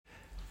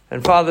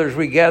And Father, as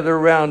we gather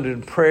around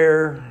in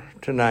prayer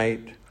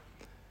tonight,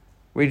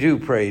 we do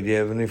pray, dear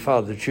Heavenly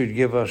Father, that you'd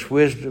give us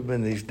wisdom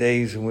in these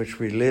days in which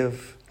we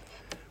live.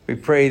 We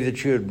pray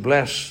that you would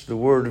bless the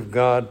word of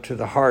God to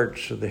the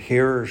hearts of the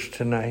hearers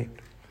tonight.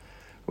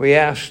 We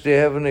ask,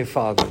 dear Heavenly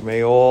Father,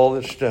 may all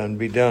that's done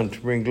be done to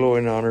bring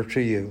glory and honor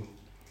to you.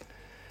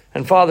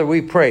 And Father,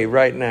 we pray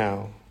right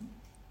now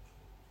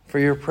for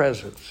your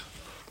presence.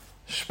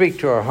 Speak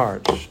to our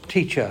hearts.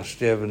 Teach us,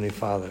 dear Heavenly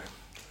Father,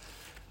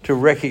 to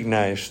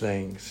recognize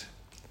things.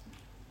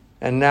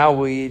 And now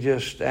we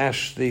just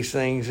ask these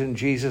things in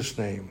Jesus'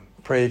 name.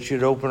 Pray that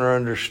you'd open our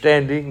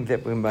understanding,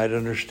 that we might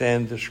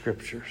understand the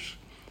Scriptures.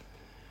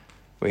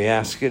 We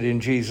ask it in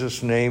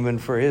Jesus' name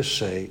and for his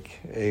sake.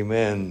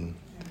 Amen.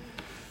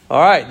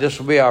 All right, this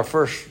will be our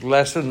first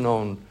lesson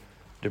on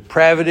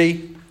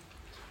depravity.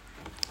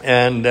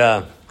 And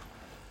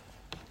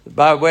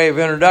by way of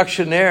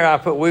introduction there, I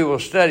put we will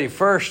study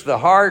first the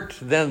heart,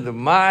 then the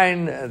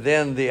mind,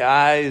 then the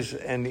eyes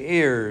and the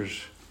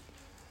ears.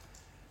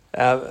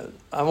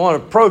 I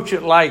want to approach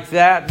it like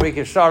that. We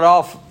can start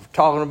off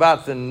talking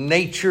about the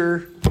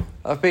nature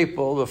of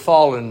people, the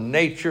fallen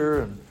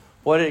nature, and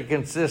what it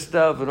consists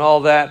of and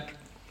all that.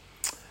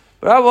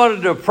 But I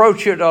wanted to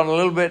approach it on a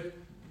little bit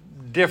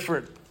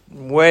different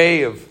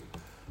way of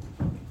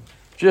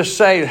just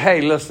saying,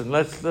 hey, listen,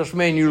 let's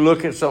mean you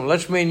look at something.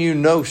 Let's mean you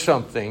know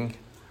something.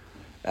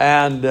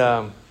 And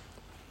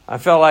I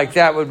felt like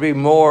that would be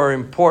more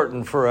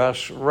important for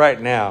us right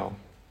now.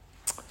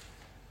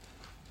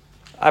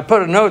 I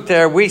put a note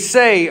there. We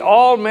say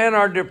all men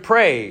are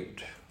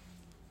depraved.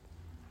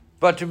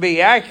 But to be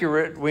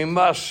accurate, we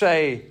must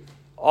say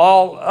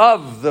all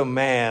of the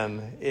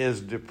man is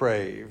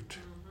depraved.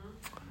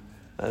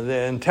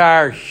 The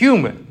entire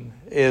human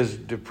is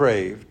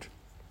depraved.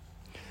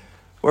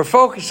 We're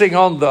focusing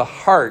on the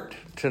heart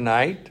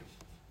tonight.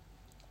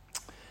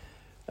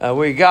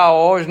 We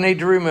always need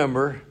to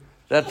remember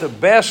that the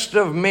best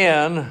of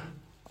men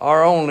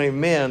are only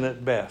men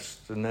at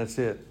best. And that's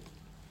it.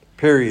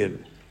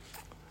 Period.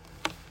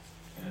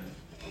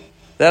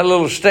 That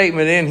little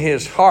statement, in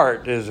his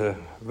heart, is a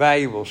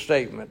valuable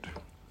statement.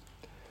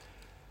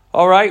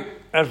 All right,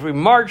 as we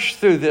march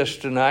through this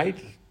tonight,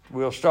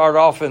 we'll start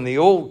off in the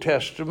Old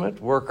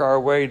Testament, work our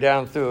way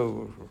down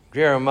through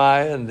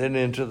Jeremiah, and then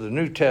into the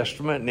New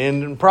Testament, and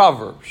end in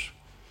Proverbs.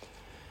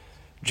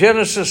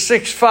 Genesis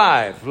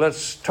 6:5.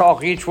 Let's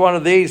talk. Each one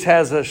of these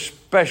has a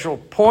special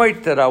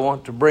point that I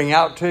want to bring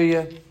out to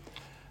you.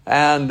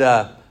 And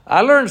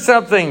I learned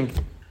something.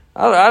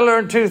 I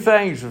learned two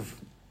things of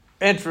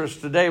interest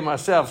today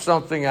myself,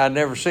 something I'd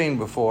never seen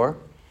before.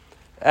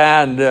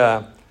 And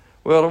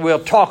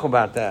we'll talk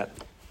about that.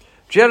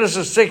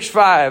 Genesis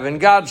 6:5.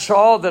 And God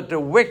saw that the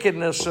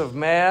wickedness of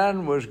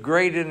man was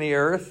great in the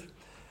earth,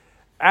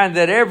 and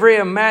that every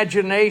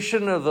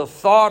imagination of the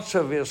thoughts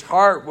of his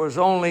heart was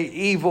only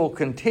evil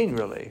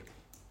continually.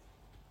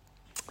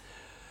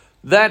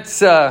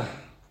 That's, as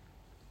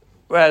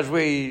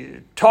we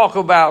talk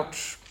about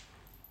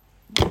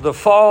the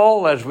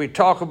fall, as we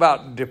talk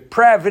about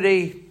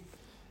depravity,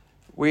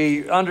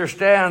 we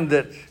understand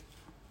that,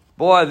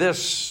 boy,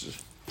 this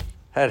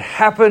had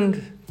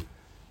happened.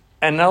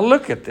 And now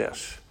look at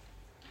this.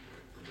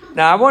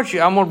 Now I'm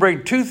going to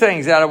bring two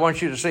things out I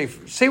want you to see.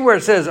 See where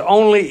it says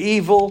only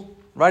evil?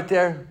 Right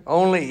there,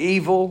 only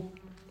evil.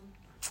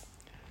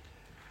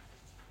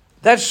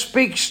 That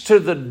speaks to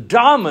the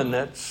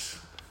dominance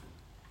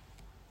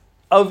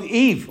of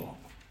evil.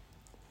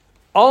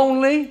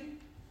 Only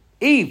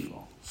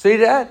evil. See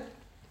that?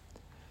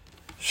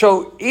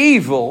 So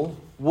evil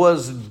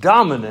was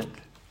dominant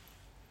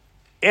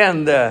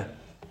in the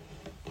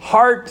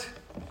heart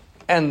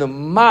and the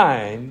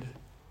mind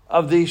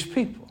of these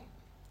people.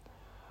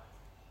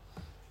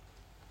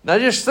 Now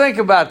just think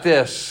about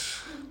this.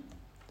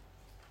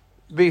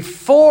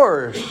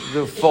 Before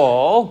the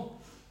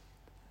fall,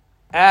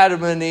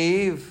 Adam and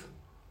Eve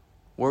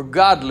were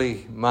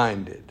godly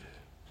minded,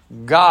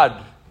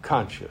 God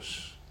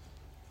conscious.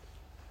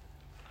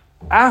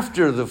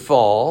 After the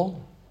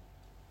fall,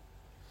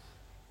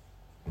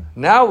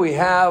 now we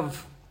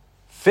have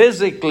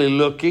physically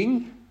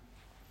looking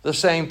the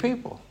same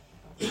people.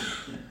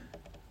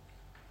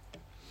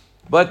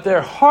 But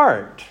their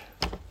heart,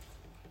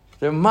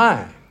 their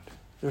mind,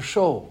 their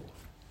soul,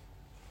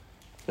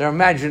 their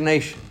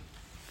imagination,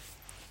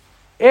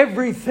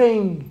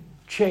 everything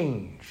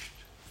changed.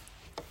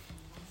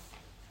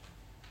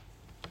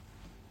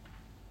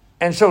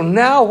 And so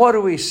now what do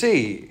we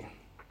see?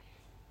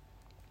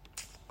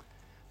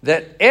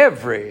 That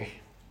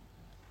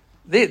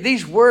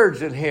these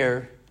words in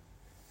here,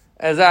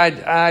 as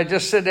I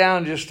just sit down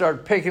and just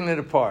start picking it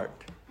apart.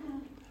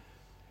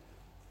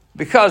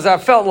 Because I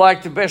felt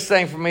like the best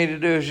thing for me to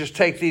do is just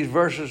take these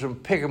verses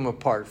and pick them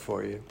apart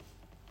for you.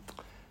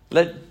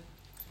 Let's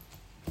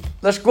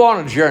go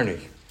on a journey.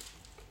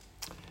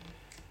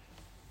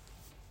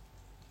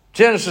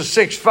 Genesis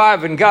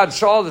 6:5, and God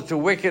saw that the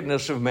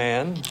wickedness of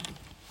man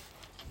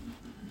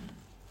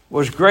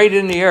was great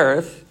in the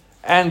earth,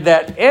 and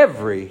that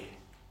every,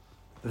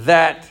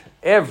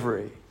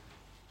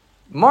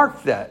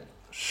 mark that,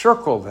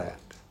 Circle that.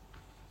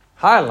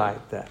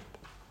 Highlight that.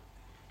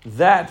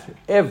 That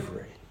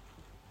every.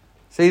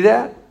 See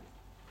that?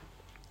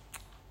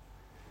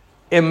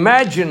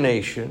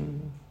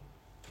 Imagination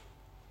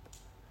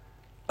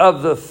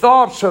of the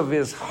thoughts of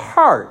his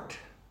heart.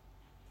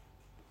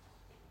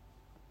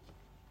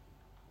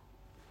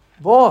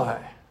 Boy,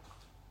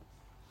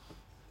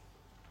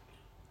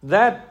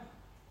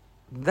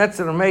 that's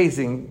an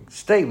amazing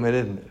statement,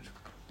 isn't it?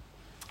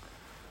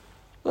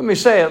 Let me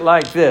say it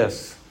like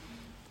this.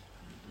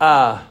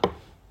 Andrew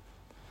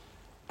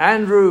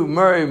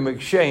Murray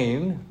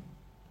McShane,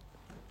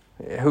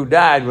 who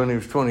died when he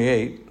was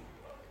 28,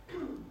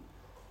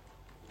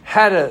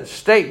 had a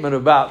statement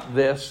about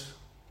this.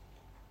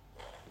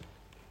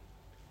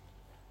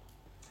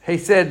 He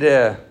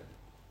said,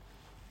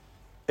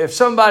 if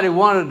somebody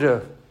wanted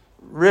to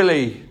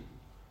really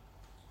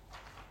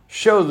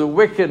show the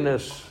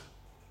wickedness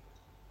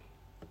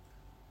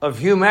of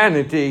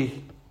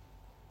humanity,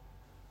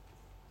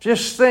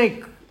 just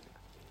think,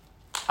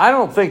 I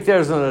don't think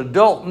there's an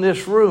adult in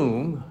this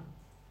room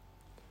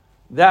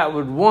that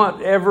would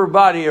want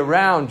everybody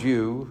around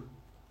you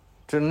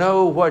to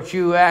know what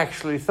you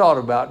actually thought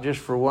about just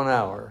for 1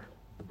 hour.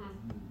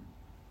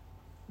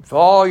 If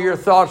all your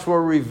thoughts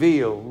were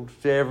revealed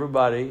to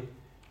everybody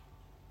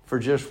for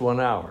just 1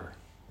 hour.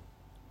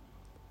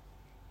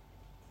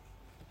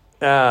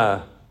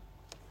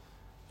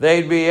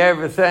 They'd be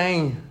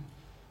everything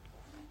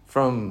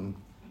from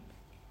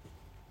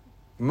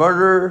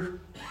murder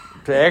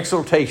to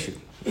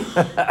exultation.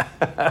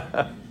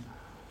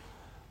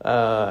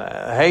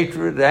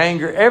 Hatred,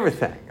 anger,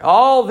 everything.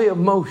 All the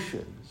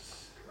emotions.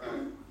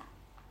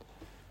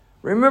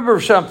 Remember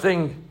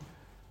something,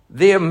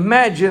 the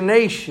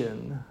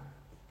imagination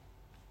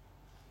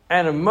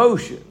and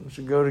emotions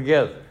go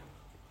together.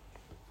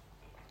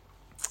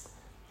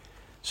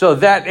 So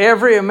that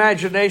every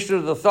imagination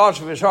of the thoughts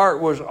of his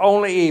heart was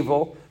only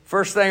evil.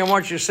 First thing I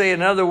want you to see,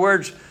 in other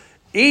words,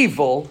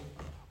 evil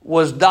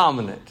was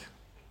dominant.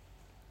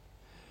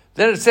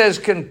 Then it says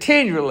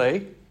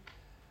continually,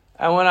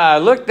 and when I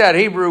looked that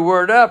Hebrew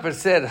word up, it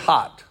said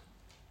hot.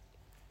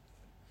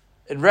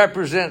 It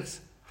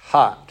represents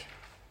hot.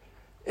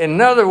 In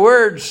other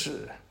words,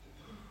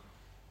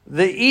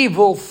 the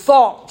evil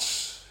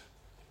thoughts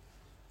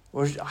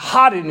was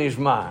hot in his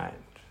mind.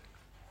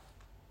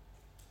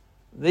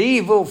 The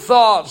evil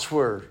thoughts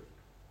were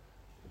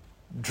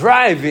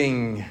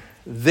driving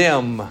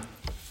them.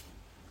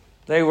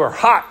 They were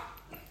hot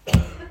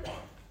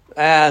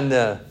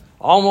and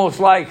almost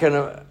like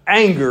an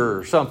anger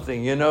or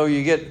something. You know,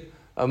 you get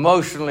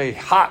emotionally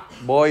hot,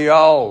 boy, you're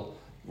all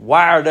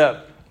wired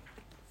up.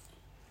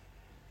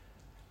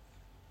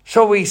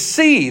 So we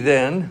see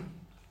then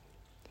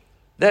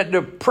that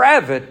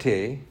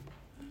depravity,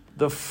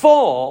 the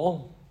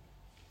fall,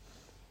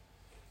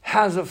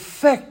 has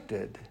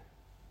affected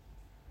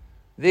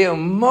the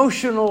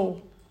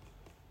emotional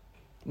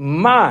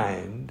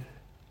mind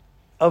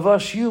of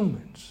us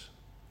humans.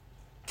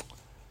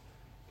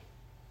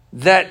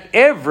 That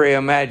every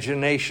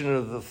imagination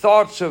of the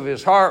thoughts of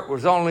his heart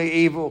was only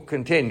evil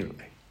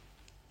continually.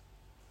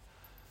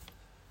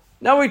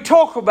 Now we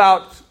talk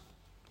about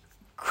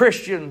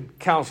Christian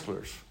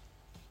counselors.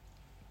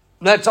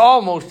 That's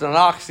almost an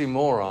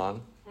oxymoron.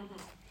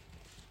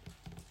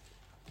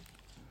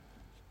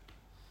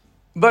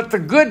 But the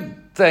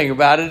good thing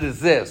about it is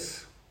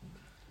this.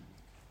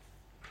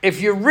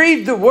 If you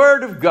read the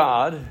Word of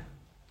God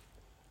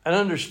and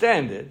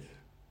understand it,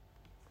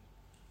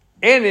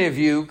 any of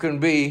you can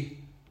be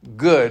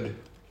good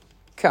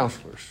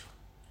counselors.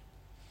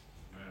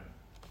 Amen.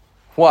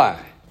 Why?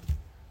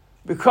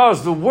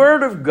 Because the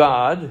Word of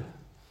God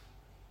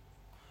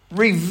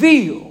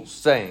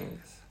reveals things.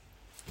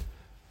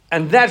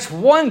 And that's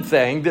one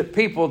thing that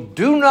people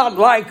do not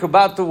like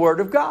about the Word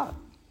of God,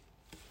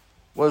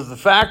 was the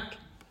fact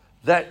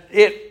that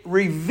it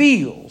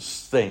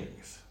reveals things.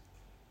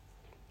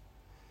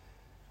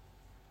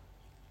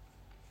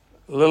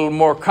 A little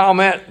more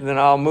comment, and then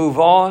I'll move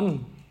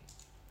on.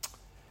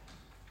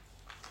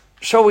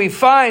 So we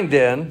find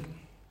then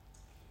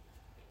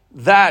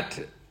that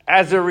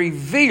as a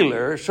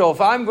revealer, so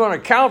if I'm going to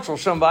counsel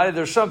somebody,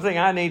 there's something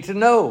I need to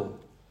know.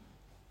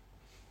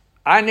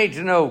 I need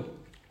to know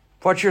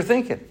what you're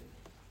thinking.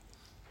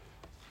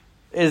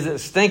 Is it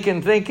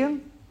stinking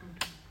thinking?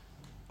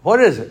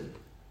 What is it?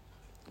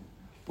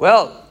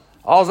 Well,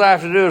 all I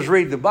have to do is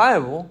read the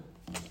Bible,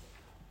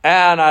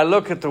 and I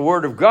look at the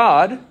Word of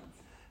God,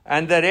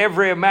 and that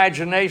every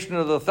imagination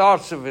of the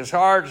thoughts of his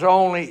heart is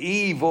only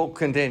evil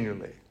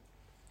continually.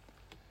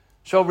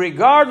 So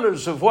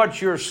regardless of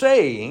what you're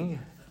saying,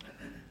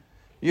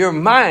 your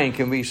mind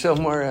can be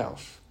somewhere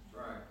else.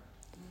 Right.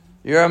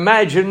 Your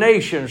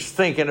imagination's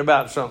thinking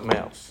about something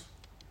else.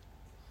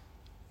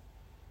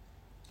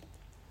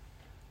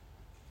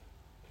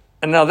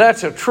 And now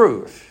that's a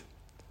truth.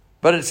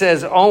 But it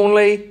says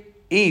only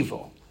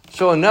evil.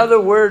 So in other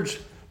words,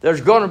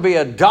 there's going to be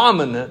a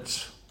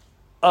dominance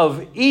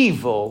of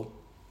evil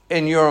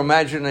in your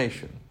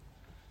imagination.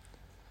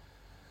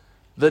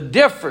 The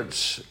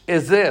difference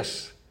is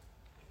this,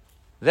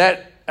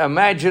 that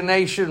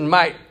imagination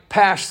might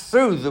pass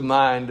through the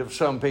mind of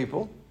some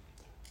people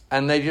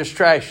and they just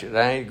trash it.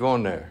 I ain't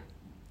going there.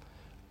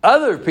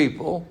 Other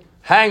people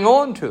hang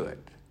on to it.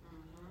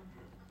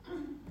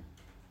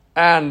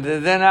 And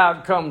then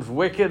out comes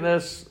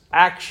wickedness,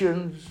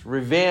 actions,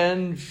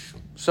 revenge,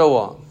 so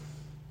on.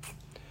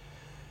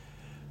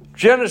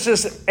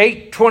 Genesis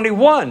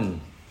 8:21.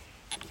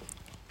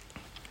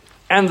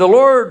 And the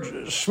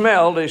Lord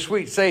smelled a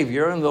sweet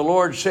Savior, and the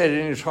Lord said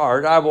in his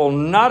heart, I will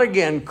not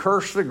again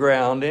curse the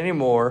ground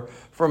anymore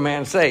for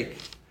man's sake.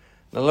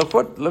 Now look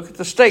at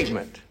the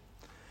statement.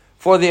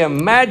 For the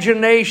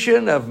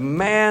imagination of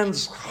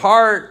man's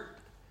heart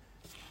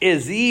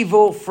is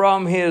evil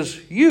from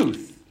his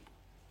youth.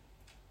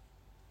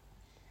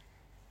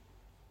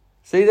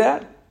 See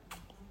that?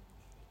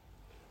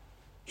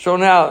 So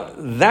now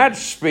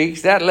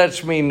that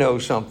lets me know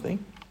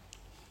something.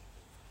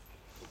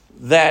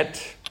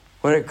 That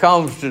when it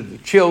comes to the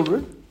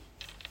children,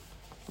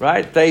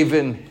 right, they've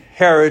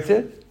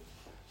inherited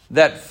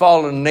that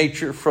fallen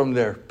nature from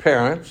their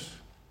parents.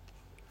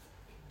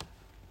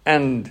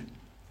 And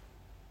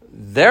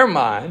their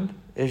mind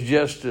is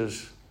just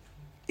as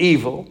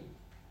evil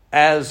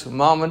as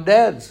mom and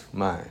dad's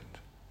mind.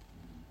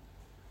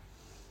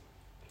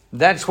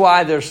 That's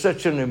why there's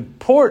such an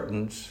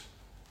importance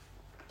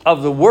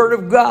of the Word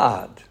of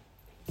God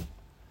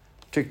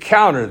to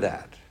counter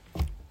that.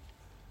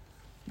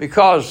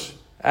 Because,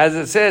 as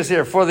it says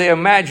here, for the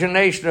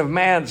imagination of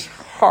man's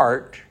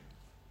heart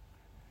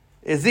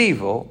is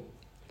evil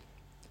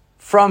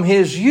from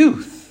his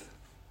youth.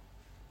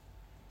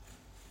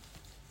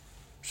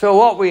 So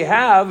what we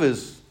have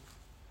is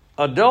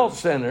adult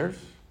sinners,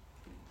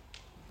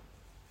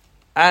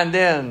 and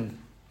then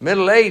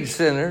middle-aged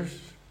sinners,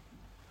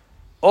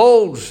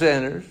 old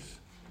sinners,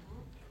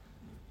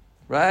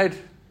 right?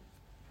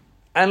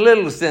 And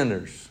little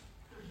sinners.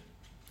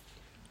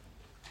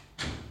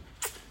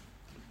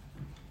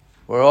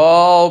 We're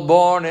all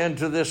born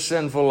into this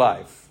sinful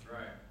life.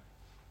 Right.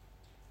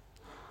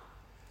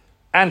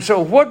 And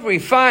so what we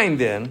find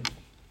then,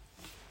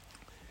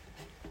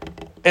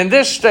 in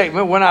this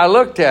statement, when I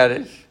looked at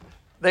it,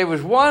 there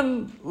was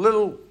one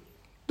little,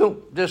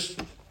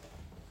 just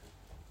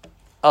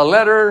a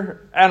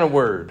letter and a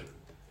word.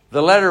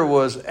 The letter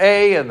was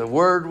A and the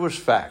word was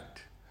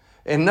fact.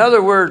 In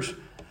other words,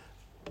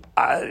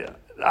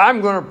 I'm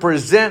going to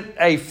present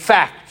a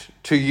fact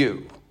to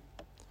you.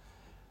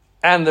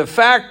 And the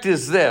fact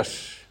is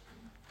this: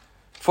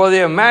 for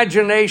the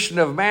imagination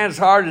of man's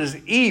heart is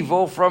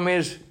evil from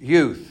his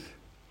youth.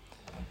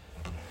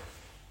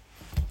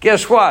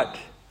 Guess what?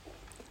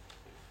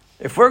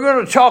 If we're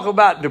going to talk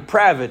about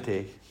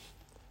depravity,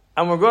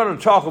 and we're going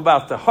to talk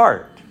about the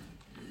heart,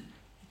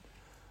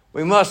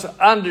 we must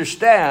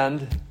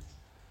understand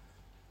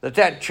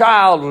that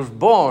child was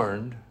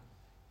born,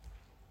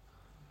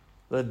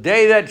 the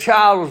day that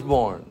child was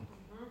born.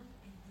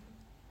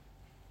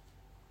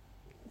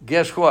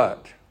 Guess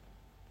what?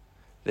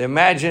 The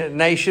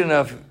imagination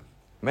of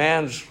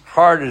man's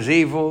heart is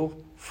evil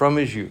from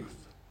his youth.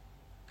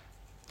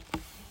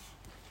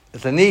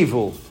 It's an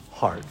evil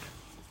heart.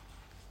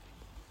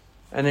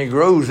 And it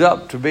grows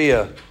up to be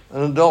an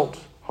adult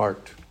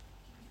heart.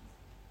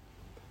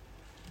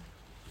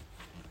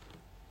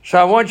 So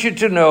I want you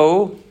to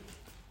know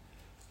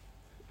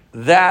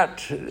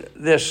that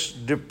this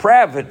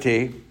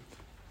depravity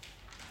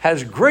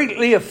has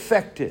greatly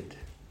affected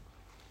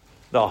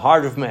the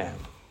heart of man.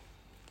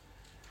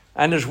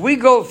 And as we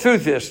go through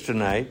this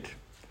tonight,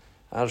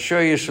 I'll show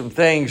you some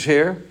things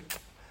here.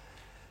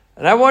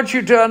 And I want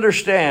you to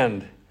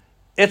understand,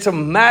 it's a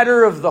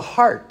matter of the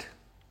heart.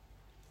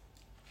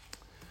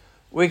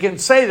 We can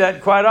say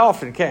that quite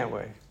often, can't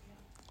we?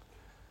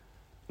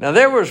 Now,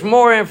 there was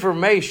more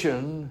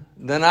information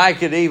than I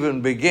could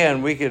even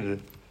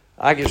begin.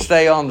 I could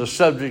stay on the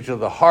subject of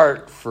the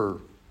heart for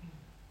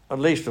at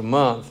least a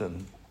month,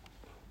 and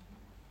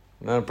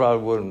I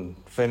probably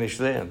wouldn't finish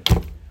then.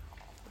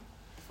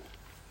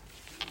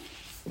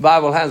 The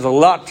Bible has a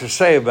lot to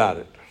say about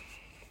it.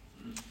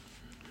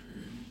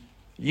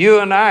 You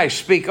and I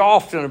speak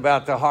often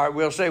about the heart.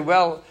 We'll say,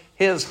 well,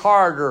 his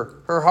heart or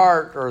her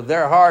heart or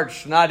their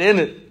heart's not in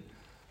it.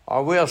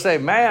 Or we'll say,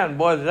 man,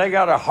 boy, they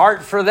got a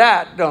heart for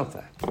that, don't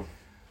they?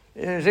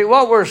 You see,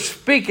 what we're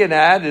speaking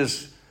at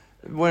is,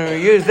 when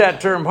we use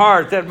that term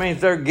heart, that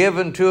means they're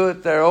given to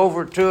it, they're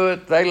over to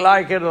it, they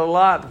like it a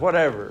lot,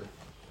 whatever.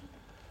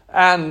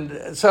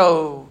 And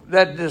so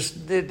that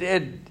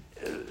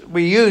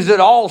we use it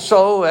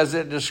also as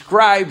it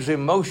describes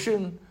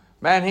emotion.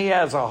 Man, he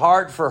has a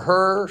heart for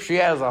her, she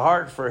has a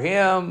heart for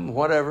him,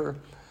 whatever.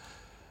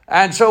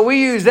 And so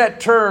we use that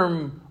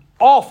term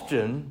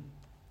often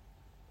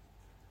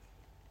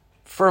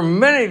for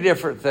many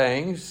different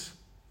things,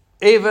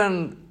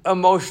 even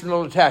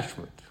emotional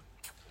attachment.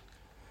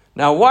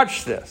 Now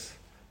watch this.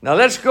 Now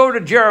let's go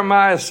to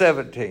Jeremiah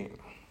 17.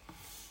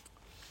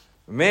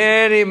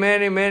 Many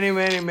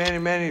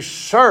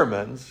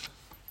sermons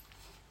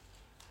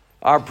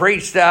are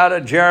preached out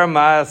of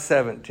Jeremiah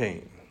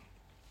 17.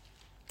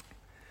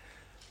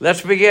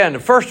 Let's begin.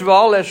 First of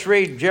all, let's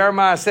read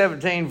Jeremiah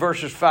 17,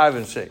 verses 5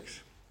 and 6.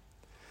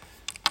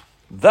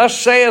 Thus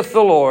saith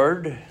the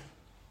Lord,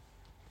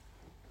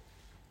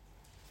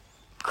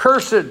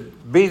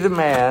 cursed be the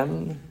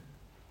man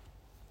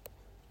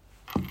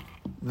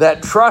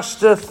that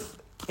trusteth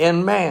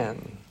in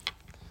man,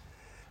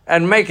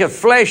 and maketh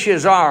flesh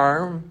his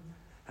arm,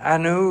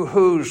 and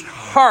whose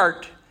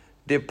heart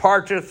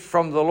departeth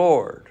from the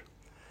Lord.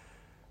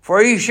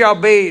 For he shall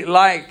be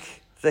like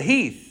the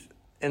heath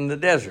in the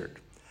desert,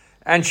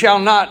 and shall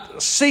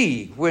not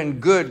see when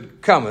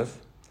good cometh,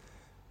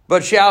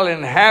 but shall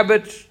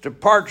inhabit the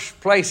parched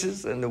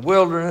places in the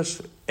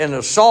wilderness, in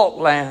a salt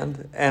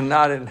land, and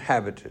not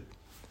inhabited.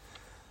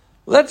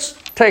 Let's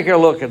take a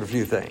look at a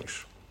few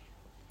things.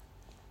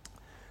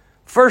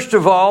 First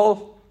of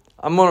all,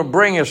 I'm going to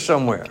bring us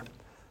somewhere.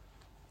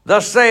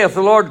 Thus saith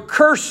the Lord,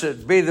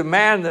 cursed be the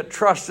man that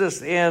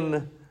trusteth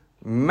in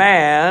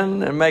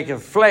man, and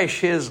maketh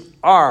flesh his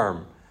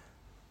arm.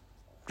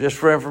 Just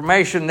for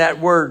information, that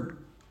word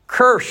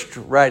cursed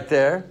right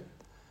there,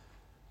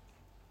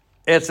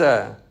 it's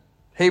a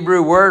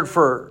Hebrew word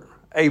for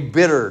a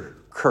bitter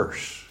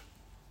curse.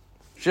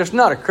 It's just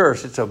not a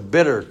curse, it's a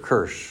bitter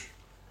curse.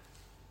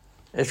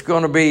 It's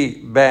going to be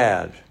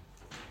bad.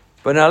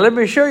 But now let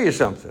me show you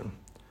something.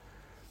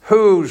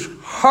 Whose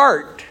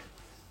heart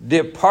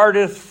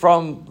departeth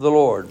from the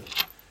Lord.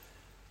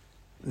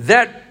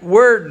 That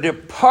word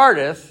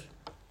departeth,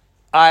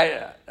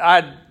 I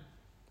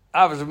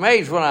was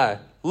amazed when I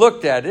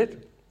looked at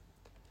it.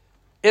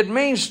 It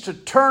means to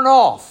turn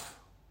off.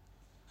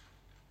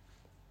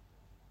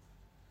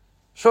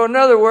 So in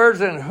other words,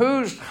 in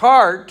whose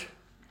heart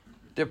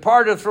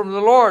departeth from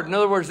the Lord. In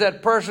other words,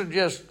 that person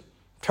just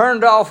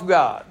turned off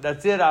God.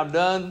 That's it, I'm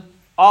done.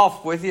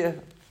 Off with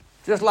you.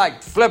 Just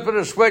like flipping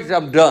a switch,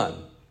 I'm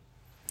done.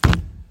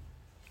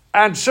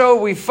 And so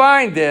we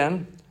find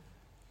then,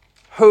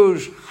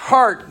 whose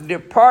heart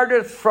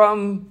departeth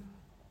from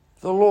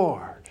the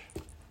Lord.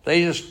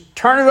 They just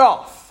turn it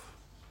off.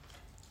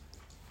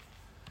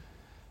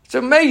 It's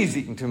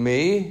amazing to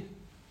me.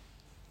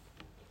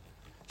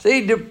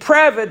 See,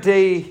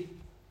 depravity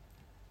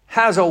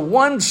has a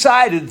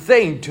one-sided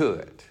thing to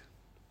it.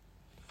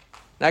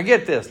 Now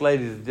get this,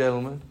 ladies and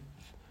gentlemen.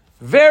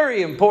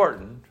 Very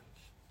important.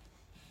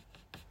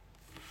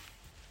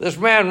 This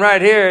man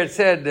right here, it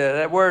said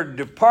that word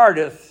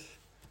departeth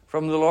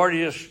from the Lord.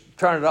 He just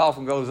turn it off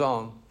and goes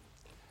on.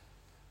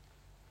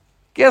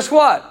 Guess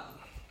what?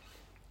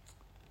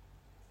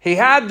 He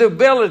had the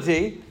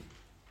ability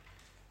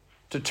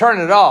to turn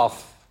it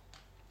off,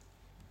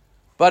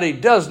 but he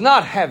does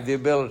not have the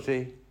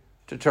ability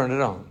to turn it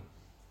on.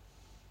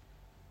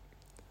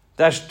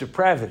 That's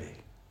depravity.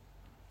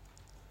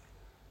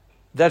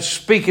 That's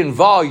speaking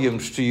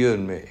volumes to you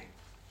and me.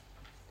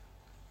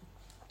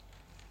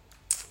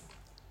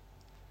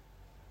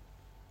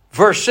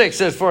 Verse 6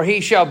 says, for he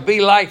shall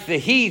be like the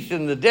heath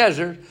in the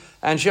desert,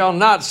 and shall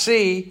not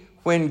see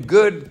when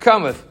good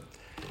cometh.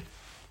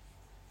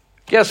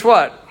 Guess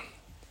what?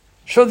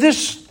 So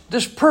this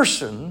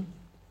person,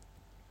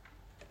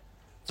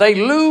 they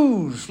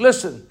lose.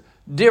 Listen,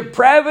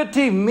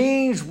 depravity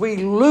means we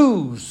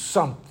lose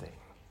something.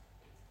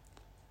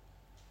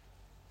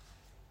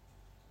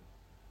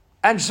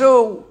 And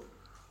so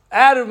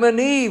Adam and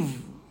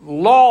Eve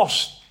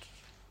lost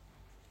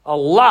a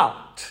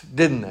lot,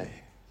 didn't they?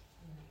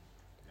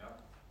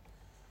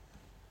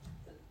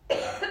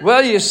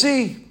 Well, you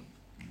see,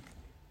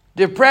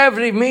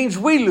 depravity means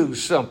we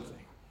lose something.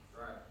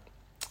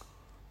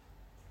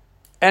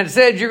 And it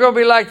said, you're going to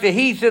be like the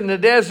heath in the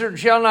desert, and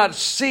shall not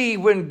see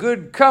when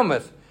good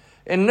cometh.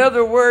 In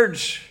other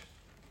words,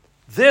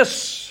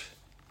 this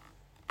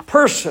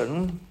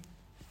person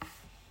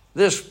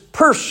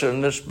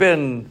that's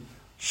been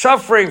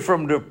suffering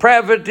from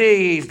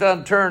depravity, he's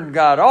done turned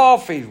God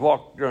off, he's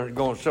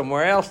going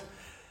somewhere else.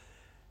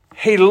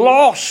 He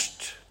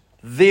lost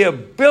the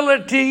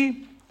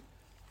ability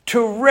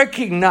to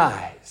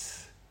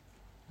recognize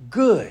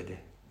good.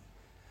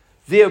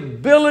 The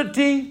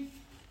ability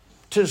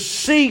to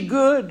see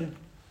good,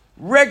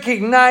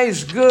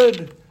 recognize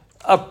good,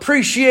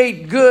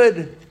 appreciate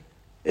good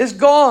is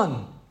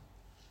gone.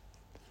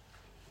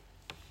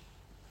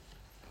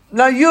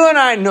 Now you and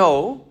I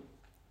know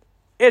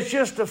it's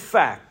just a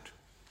fact.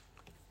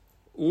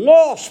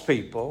 Lost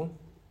people,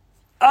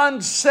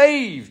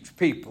 unsaved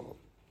people,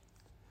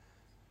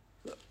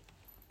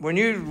 when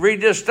you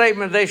read this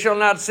statement, they shall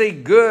not see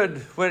good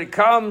when it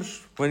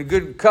comes, when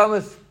good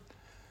cometh.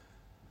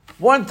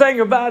 One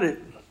thing about it,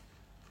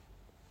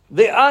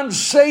 the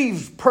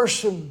unsaved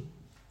person,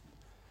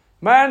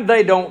 man,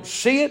 they don't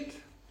see it.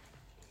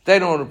 They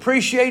don't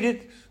appreciate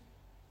it.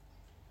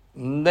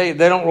 They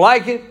don't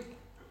like it.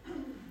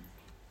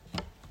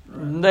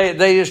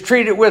 They just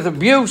treat it with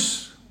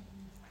abuse.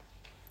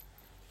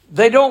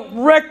 They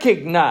don't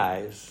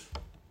recognize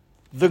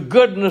the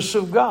goodness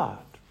of God.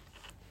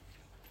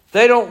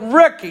 They don't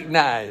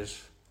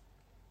recognize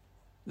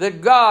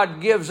that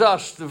God gives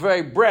us the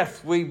very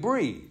breath we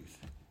breathe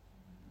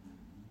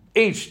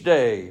each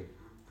day.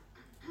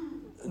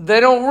 They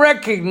don't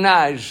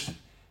recognize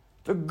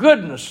the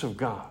goodness of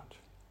God.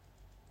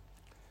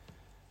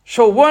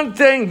 So one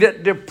thing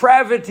that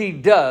depravity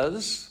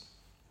does,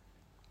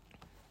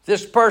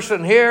 this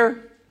person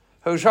here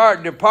whose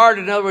heart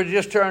departed, in other words,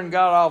 just turned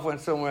God off,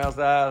 went somewhere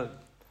else.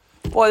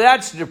 Boy,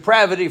 that's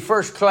depravity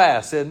first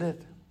class, isn't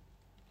it?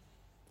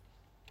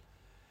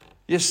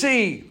 You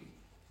see,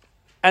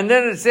 and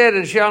then it said,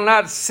 and shall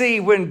not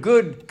see when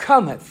good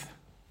cometh.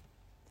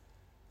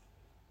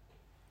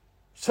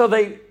 So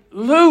they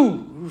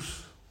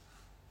lose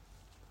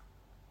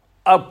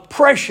a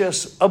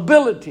precious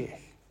ability.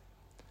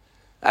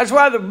 That's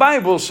why the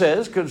Bible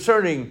says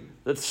concerning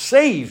the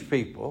saved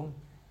people,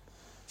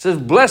 it says,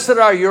 blessed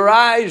are your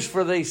eyes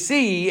for they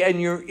see, and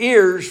your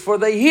ears for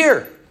they hear.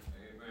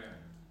 Amen.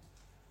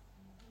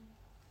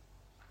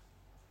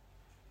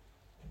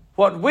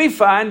 What we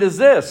find is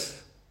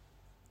this.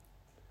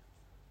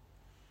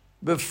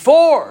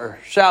 Before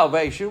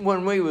salvation,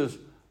 when we was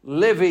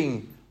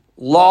living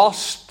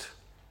lost,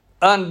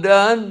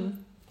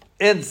 undone,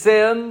 in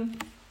sin,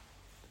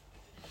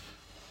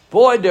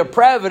 boy,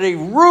 depravity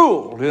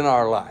ruled in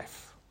our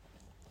life.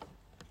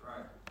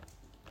 Right.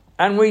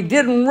 And we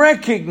didn't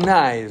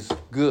recognize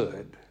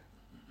good.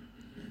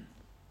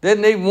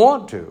 Didn't even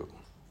want to.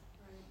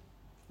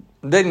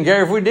 Didn't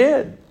care if we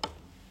did.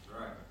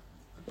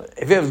 Right.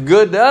 If it was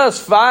good to us,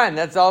 fine.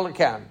 That's all that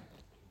counted.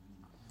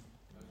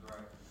 That's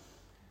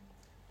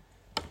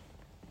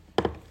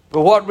right.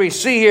 But what we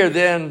see here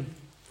then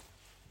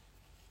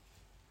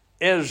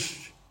is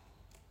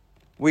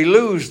we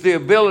lose the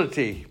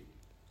ability.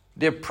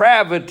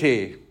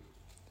 Depravity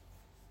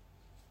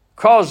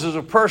causes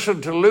a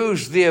person to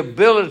lose the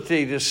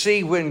ability to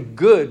see when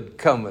good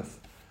cometh.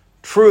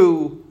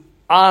 True,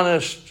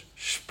 honest,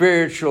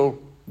 spiritual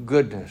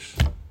goodness.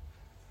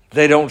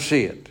 They don't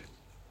see it.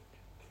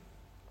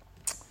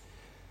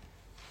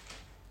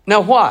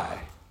 Now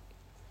why?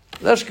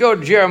 Let's go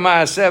to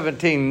Jeremiah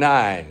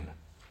 17:9.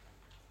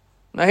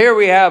 Now here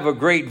we have a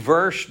great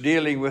verse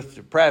dealing with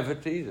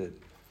depravity that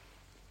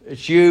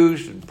it's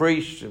used and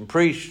preached and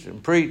preached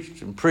and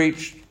preached and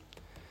preached.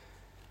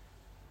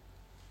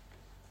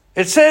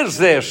 It says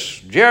this,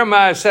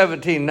 Jeremiah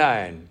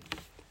 17:9.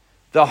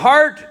 The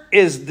heart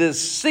is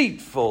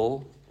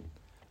deceitful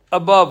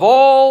above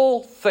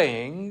all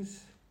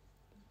things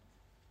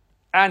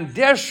and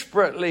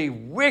desperately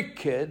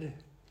wicked.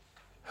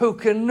 Who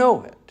can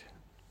know it?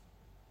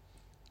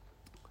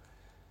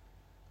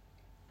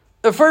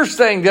 The first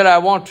thing that I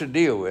want to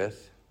deal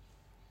with,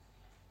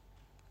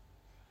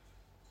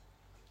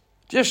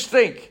 just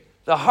think,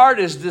 the heart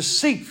is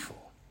deceitful.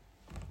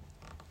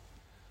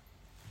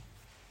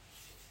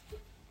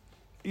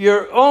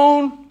 Your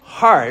own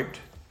heart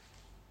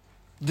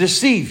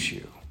deceives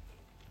you.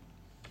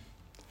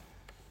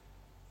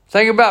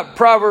 Think about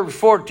Proverbs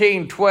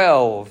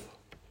 14:12.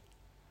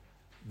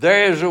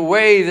 There is a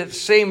way that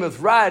seemeth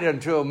right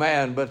unto a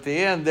man, but the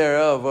end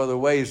thereof are the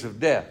ways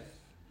of death.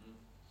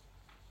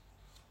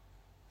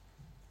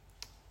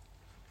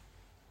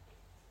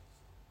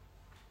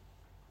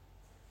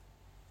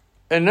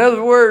 In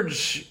other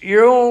words,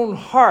 your own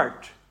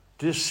heart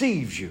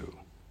deceives you.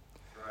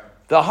 Right.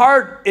 The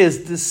heart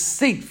is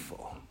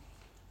deceitful.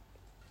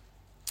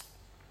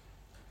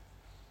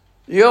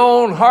 Your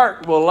own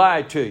heart will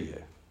lie to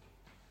you.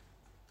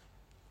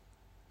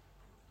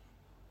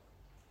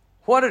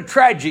 What a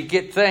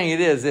tragic thing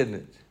it is, isn't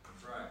it?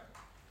 That's right.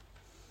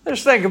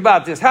 Let's think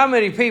about this. How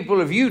many people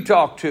have you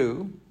talked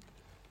to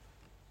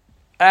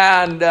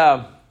and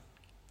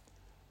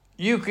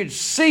you could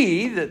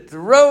see that the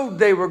road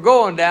they were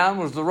going down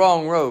was the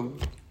wrong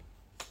road?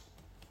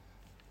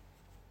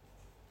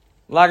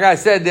 Like I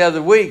said the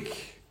other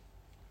week,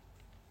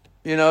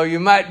 you know, you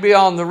might be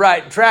on the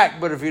right track,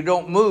 but if you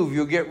don't move,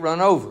 you'll get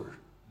run over.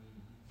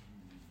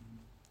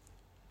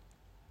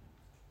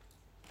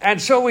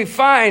 And so we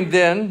find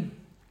then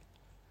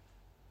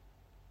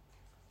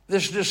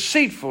this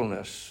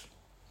deceitfulness.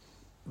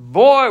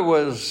 Boy,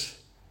 was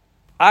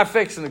I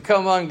fixing to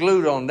come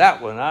unglued on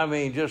that one. I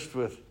mean, just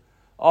with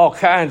all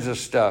kinds of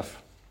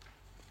stuff.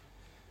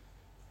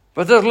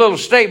 But this little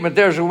statement,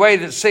 there's a way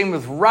that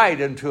seemeth right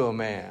unto a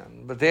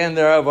man, but the end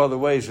thereof are the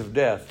ways of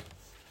death.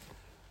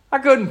 I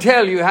couldn't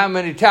tell you how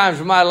many times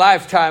in my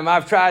lifetime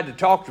I've tried to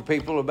talk to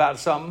people about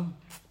something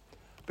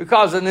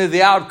because I knew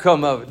the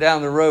outcome of it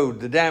down the road,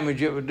 the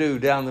damage it would do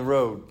down the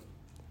road.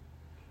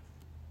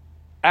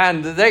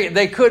 And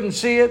they couldn't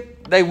see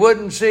it. They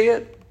wouldn't see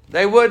it.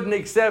 They wouldn't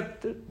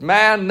accept it.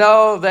 Man,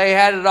 no, they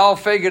had it all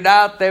figured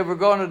out. They were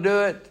going to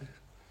do it.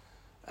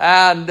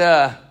 And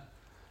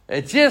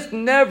it just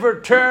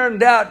never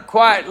turned out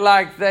quite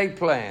like they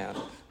planned.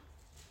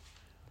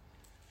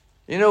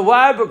 You know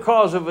why?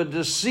 Because of a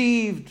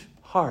deceived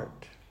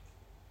heart.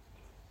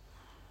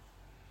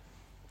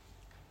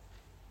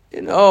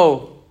 You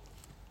know,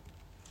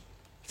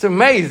 it's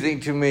amazing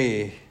to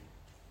me.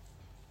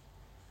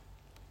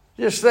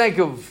 Just think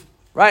of,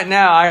 right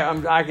now,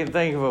 I can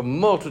think of a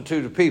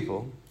multitude of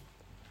people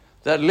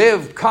that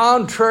live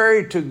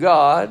contrary to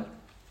God,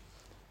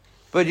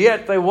 but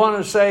yet they want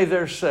to say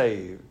they're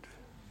saved.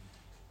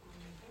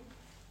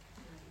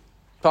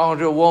 Talking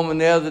to a woman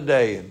the other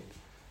day, and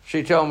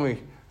She told me,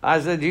 I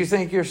said, do you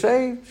think you're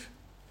saved?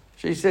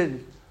 She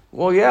said,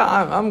 well, yeah,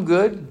 I'm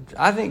good.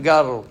 I think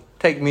God will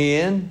take me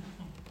in.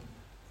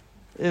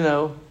 You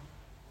know,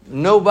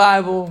 no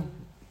Bible,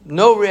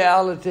 no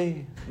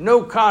reality,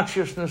 no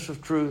consciousness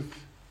of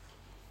truth,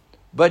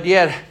 but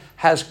yet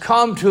has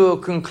come to a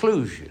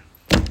conclusion.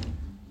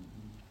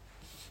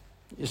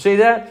 You see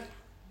that?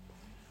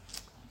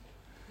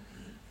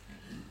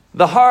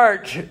 The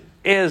heart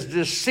is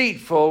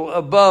deceitful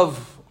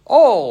above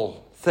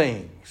all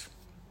things.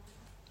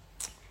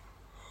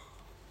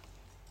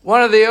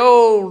 One of the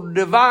old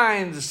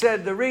divines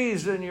said the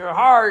reason your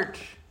heart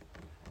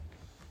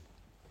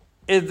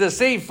is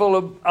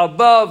deceitful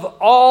above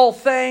all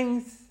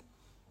things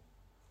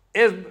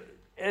is,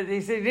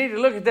 he said, you need to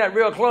look at that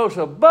real close,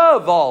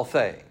 above all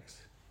things,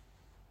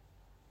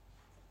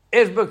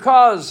 is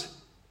because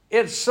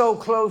it's so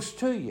close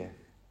to you.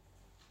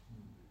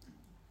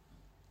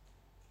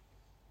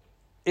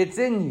 It's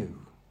in you.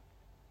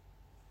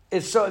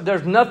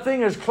 There's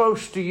nothing as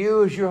close to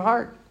you as your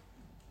heart.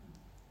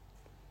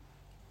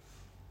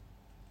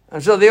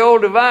 And so the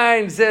old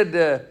divine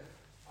said,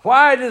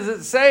 why does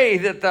it say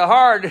that the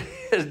heart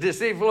is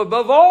deceitful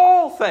above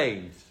all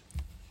things?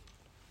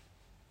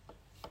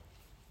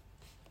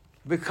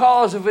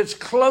 Because of its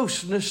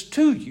closeness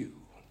to you.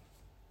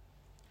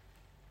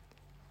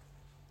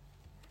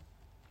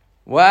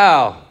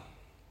 Wow.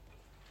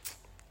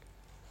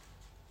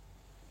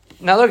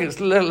 Now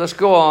let's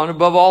go on.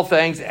 Above all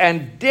things,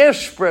 and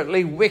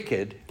desperately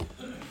wicked.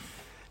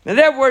 Now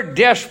that word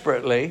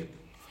desperately,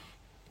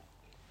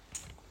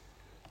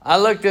 I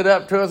looked it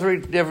up 2 or 3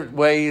 different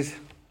ways.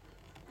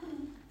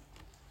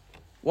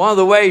 One of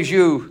the ways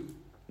you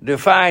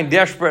define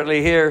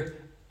desperately here,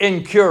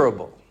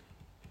 incurable.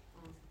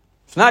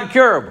 It's not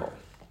curable.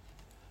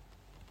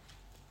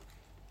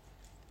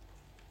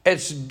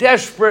 It's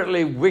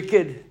desperately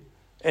wicked.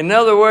 In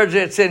other words,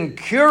 it's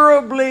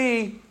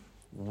incurably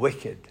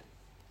wicked.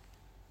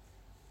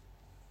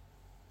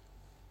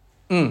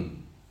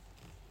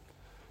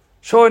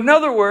 So in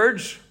other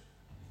words,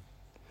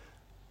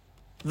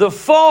 the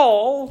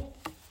fall,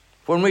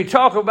 when we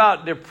talk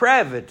about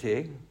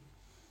depravity,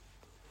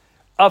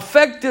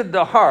 affected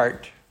the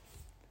heart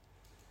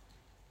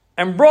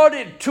and brought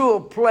it to a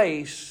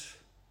place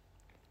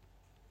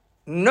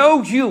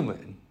no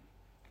human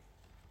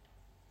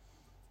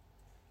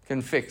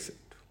can fix it.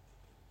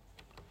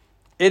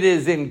 It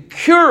is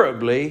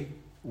incurably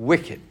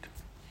wicked.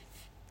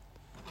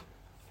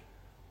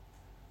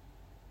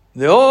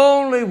 The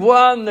only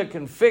one that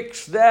can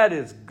fix that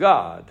is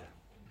God.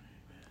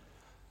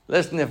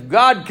 Listen, if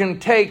God can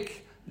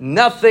take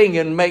nothing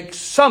and make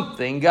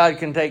something, God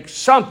can take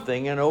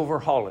something and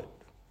overhaul it.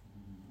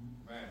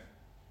 Amen.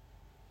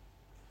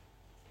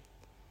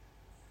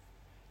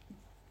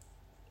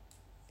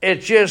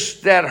 It's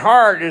just that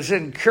heart is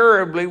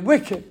incurably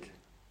wicked.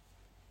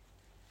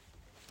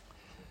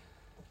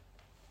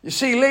 You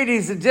see,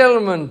 ladies and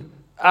gentlemen,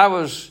 I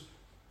was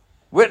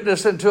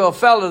witnessing to a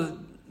fellow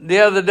the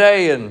other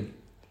day, and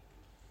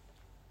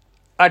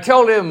I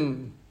told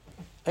him,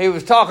 he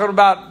was talking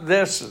about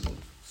this and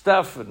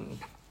stuff,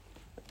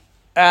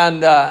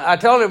 and I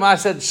told him, I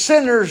said,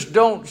 sinners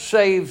don't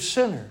save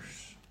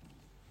sinners.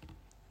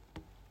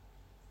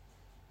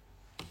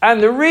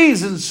 And the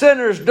reason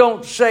sinners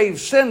don't save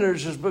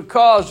sinners is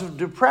because of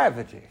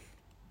depravity.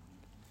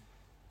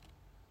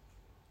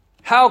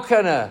 How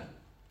can a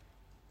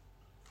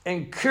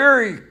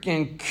incurably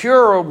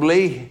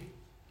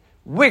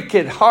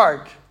wicked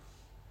heart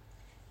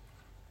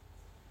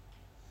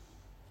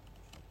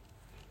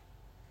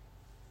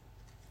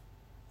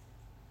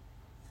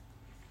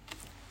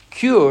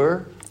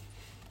cure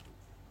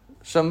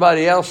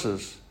somebody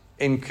else's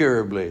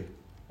incurably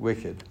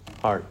wicked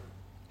heart?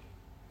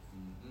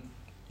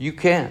 You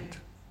can't.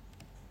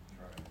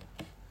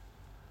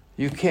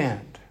 You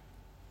can't.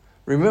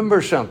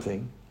 Remember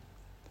something.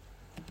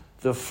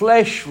 The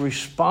flesh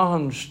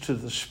responds to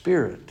the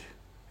Spirit.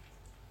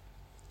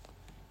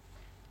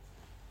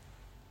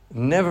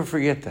 Never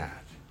forget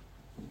that.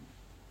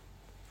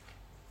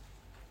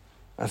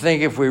 I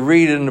think if we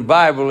read in the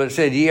Bible, it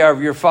said, ye are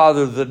of your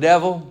father the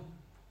devil.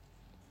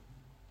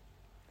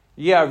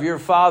 Ye are of your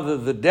father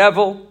the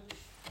devil.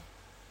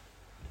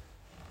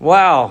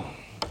 Wow.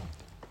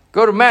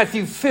 Go to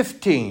Matthew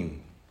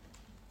 15,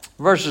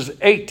 verses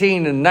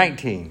 18 and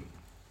 19.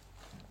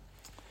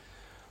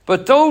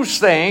 But those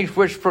things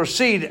which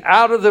proceed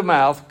out of the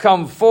mouth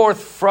come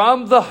forth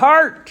from the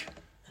heart,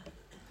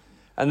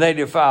 and they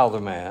defile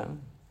the man.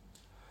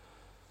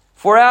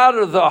 For out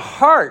of the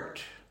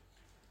heart,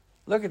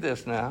 look at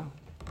this now,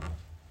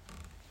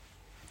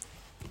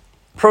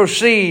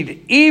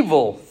 proceed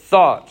evil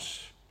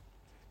thoughts.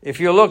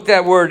 If you look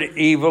that word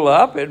evil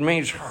up, it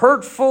means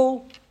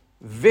hurtful,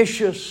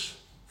 vicious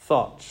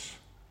thoughts.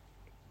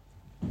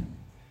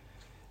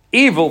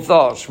 Evil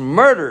thoughts,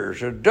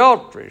 murders,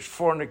 adulteries,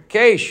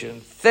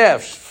 fornication,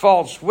 thefts,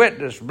 false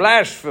witness,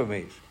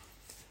 blasphemies.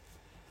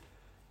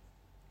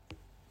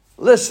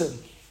 Listen,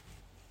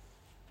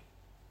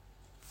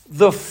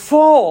 the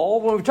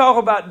fall, when we talk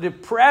about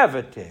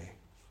depravity,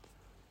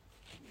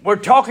 we're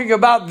talking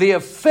about the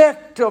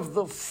effect of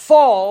the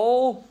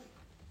fall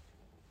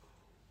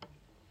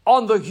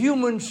on the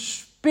human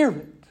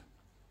spirit.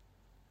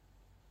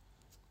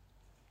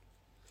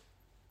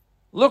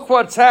 Look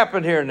what's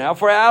happened here now.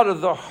 For out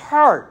of the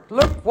heart,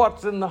 look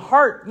what's in the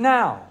heart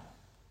now.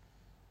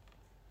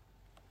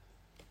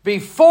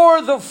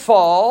 Before the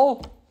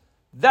fall,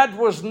 that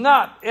was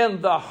not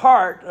in the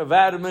heart of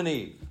Adam and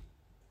Eve.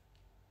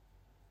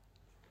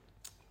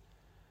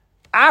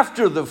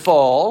 After the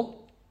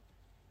fall,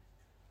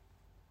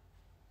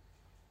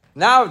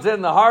 now it's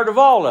in the heart of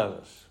all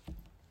of us.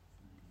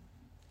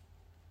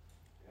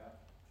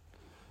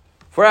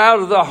 For out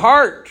of the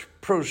heart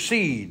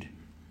proceed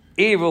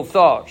evil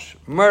thoughts,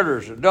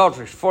 murders,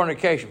 adulteries,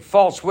 fornication,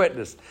 false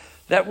witness.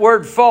 That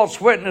word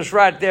false witness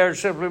right there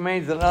simply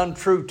means an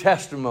untrue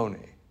testimony.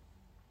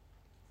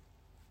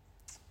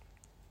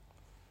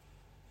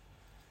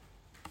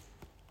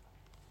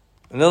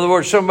 In other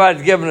words,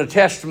 somebody's giving a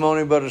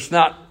testimony, but it's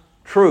not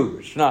true.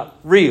 It's not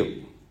real.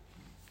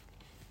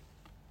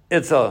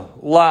 It's a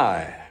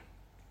lie.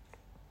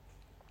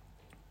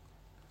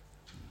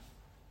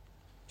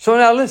 So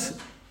now listen.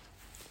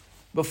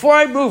 Before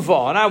I move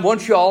on, I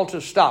want you all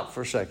to stop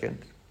for a second.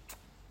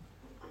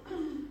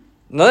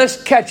 Now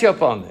let's catch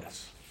up on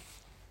this.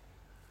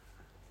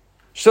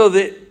 So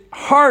the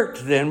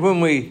heart then,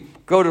 when we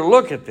go to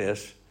look at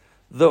this,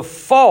 the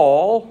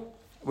fall,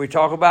 we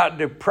talk about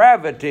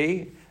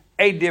depravity,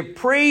 a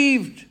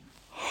depraved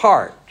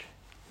heart.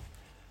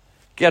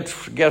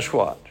 Guess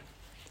what?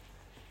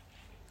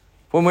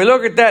 When we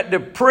look at that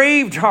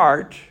depraved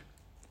heart,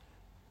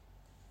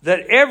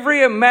 that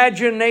every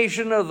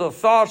imagination of the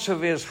thoughts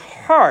of his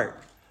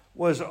heart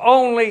was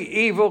only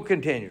evil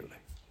continually.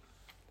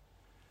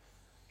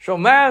 So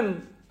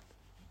man,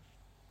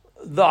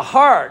 the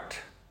heart,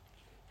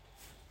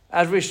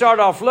 as we start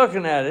off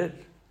looking at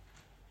it,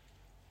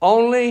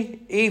 only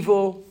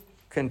evil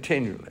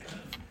continually.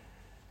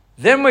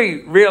 Then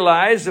we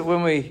realize that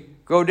when we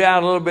go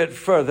down a little bit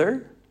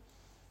further,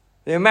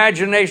 the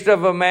imagination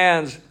of a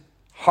man's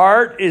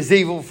heart is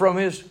evil from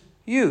his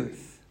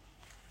youth.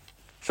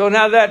 So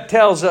now that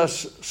tells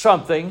us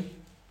something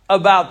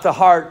about the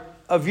heart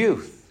of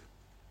youth.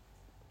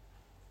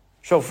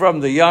 So from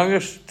the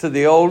youngest to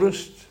the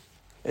oldest,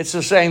 it's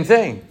the same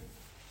thing.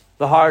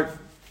 The heart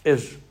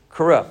is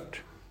corrupt.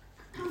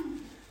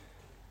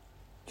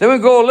 Then we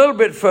go a little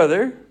bit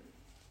further,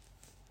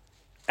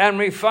 and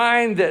we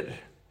find that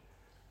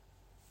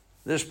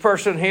this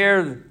person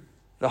here,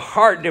 the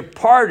heart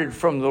departed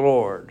from the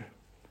Lord.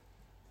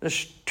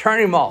 Let's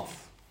turn him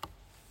off.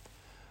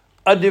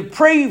 A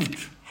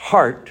depraved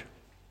heart.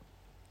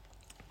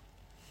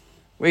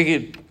 We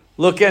could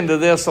look into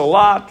this a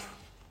lot.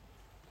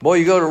 Boy,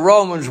 you go to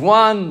Romans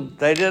 1,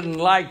 they didn't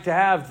like to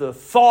have the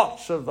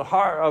thoughts of the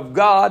heart of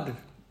God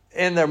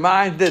in their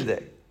mind, did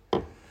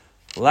they?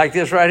 Like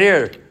this right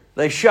here.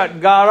 They shut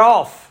God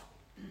off.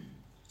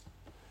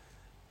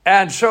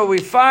 And so we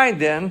find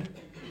then,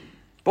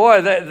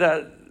 boy,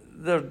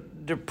 the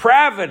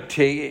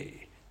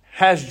depravity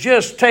has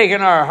just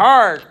taken our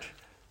heart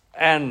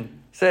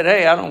and said,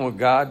 hey, I don't want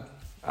God.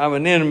 I'm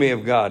an enemy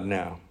of God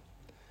now.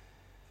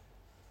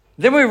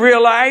 Then we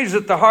realize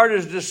that the heart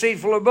is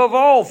deceitful above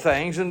all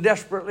things and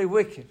desperately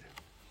wicked.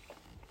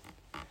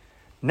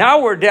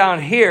 Now we're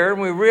down here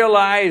and we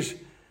realize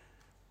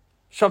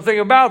something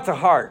about the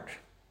heart.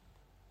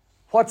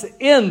 What's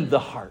in the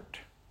heart?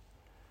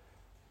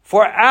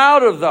 For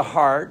out of the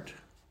heart,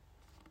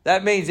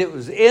 that means it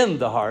was in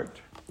the heart,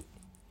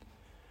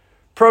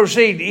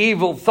 proceed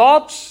evil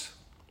thoughts.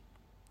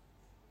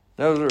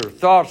 Those are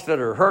thoughts that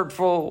are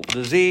hurtful,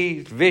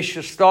 diseased,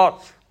 vicious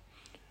thoughts.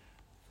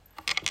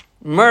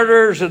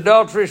 Murders,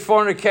 adulteries,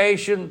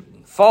 fornication,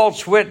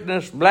 false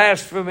witness,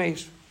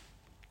 blasphemies.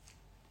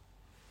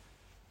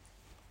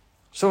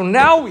 So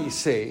now we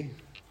see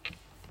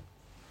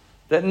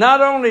that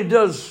not only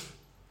does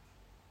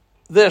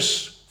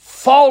this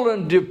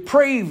fallen,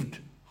 depraved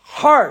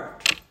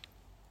heart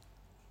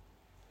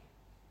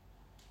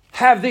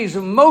have these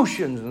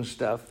emotions and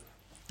stuff,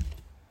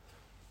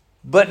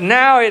 but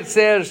now it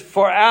says,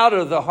 for out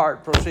of the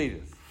heart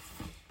proceedeth.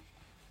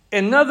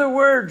 In other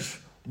words,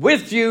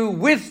 with you,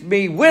 with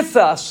me, with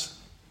us,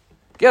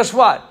 guess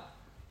what?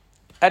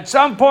 At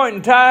some point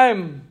in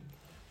time,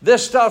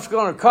 this stuff's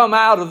going to come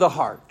out of the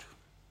heart.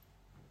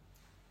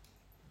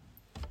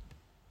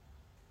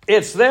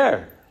 It's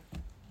there.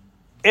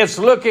 It's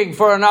looking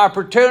for an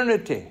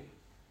opportunity.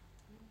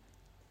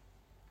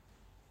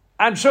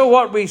 And so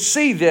what we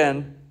see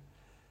then,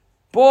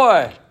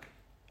 boy,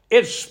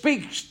 it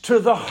speaks to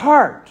the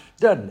heart,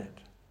 doesn't it?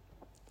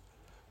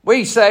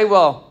 We say,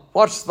 well,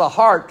 what's the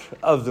heart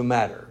of the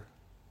matter?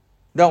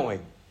 Don't we?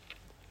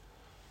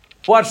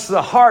 What's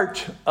the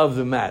heart of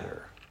the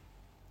matter?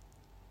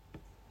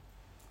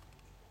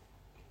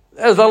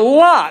 There's a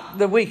lot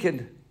that we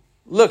can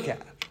look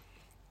at.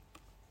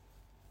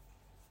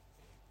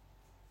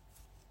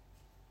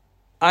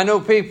 I know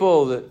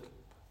people that,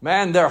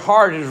 man, their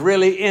heart is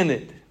really in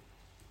it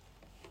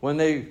when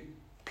they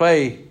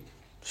play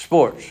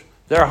sports.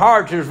 Their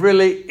heart is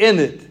really in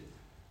it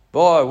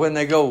Boy, when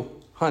they go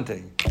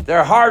hunting,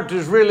 their heart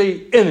is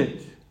really in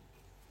it.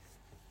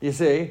 You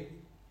see?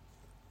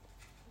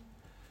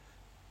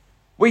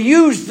 We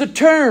use the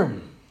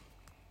term,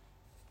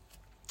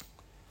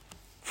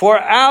 for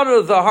out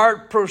of the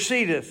heart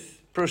proceeds.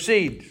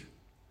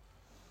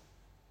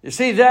 You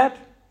see that?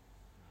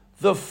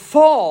 The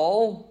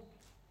fall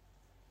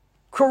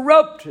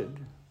corrupted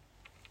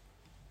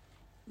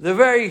the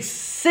very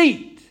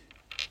seat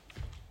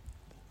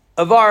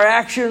of our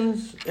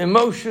actions,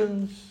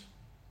 emotions,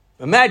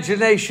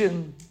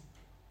 imagination,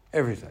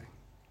 everything.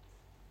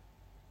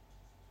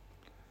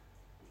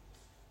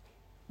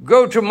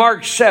 Go to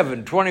Mark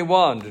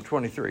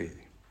 7:21-23.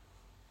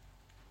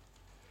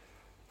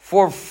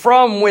 For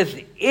from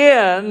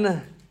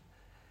within,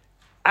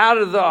 out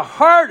of the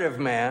heart of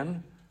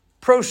man,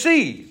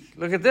 proceeds.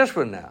 Look at this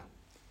one now.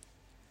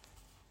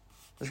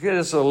 Let's get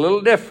this a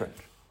little different.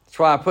 That's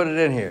why I put it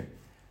in here.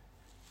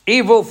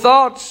 Evil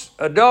thoughts,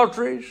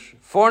 adulteries,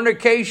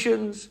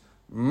 fornications,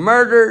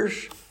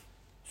 murders,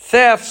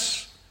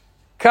 thefts,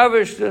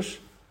 covetousness,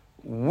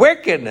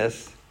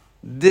 wickedness,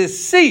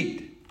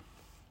 deceit,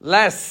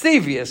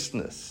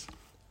 lasciviousness,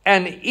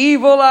 an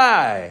evil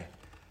eye,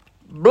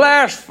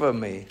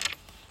 blasphemy,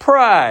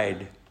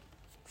 pride,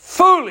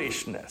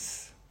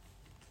 foolishness.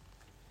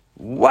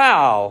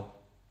 Wow.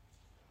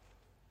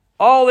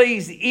 All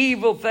these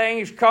evil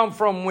things come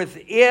from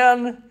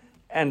within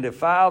and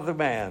defile the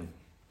man.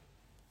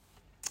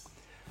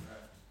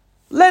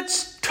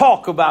 Let's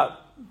talk about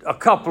a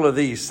couple of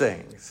these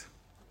things.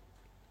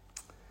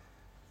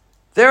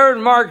 There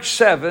in Mark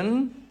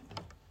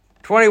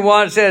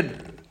 7:21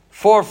 said,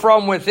 for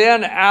from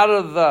within, out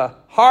of the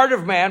heart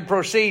of man,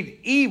 proceed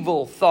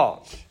evil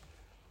thoughts.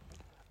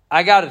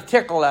 I got a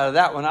tickle out of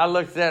that one. I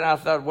looked at that and I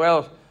thought,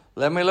 well,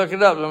 let me look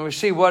it up. Let me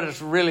see what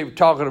it's really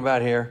talking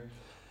about here.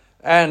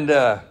 And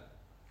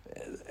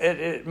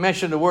it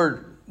mentioned the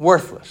word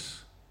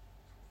worthless.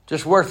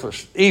 Just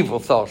worthless. Evil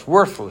thoughts.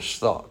 Worthless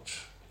thoughts.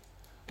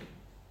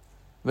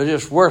 But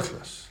just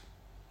worthless.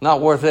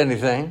 Not worth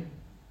anything.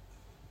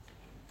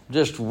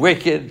 Just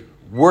wicked,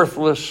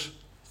 worthless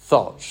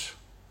thoughts.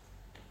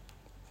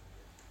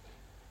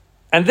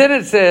 And then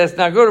it says,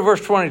 now go to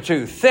verse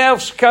 22,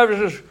 thefts,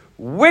 covetousness,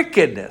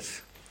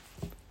 wickedness.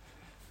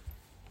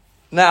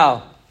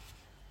 Now,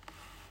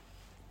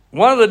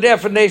 one of the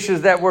definitions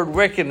of that word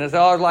wickedness, I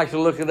always like to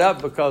look it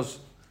up because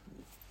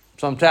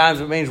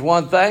sometimes it means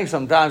one thing,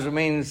 sometimes it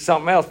means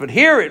something else. But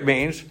here it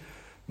means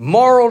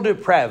moral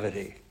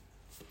depravity.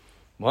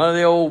 One of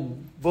the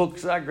old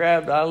books I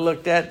grabbed, I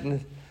looked at,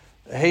 and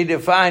he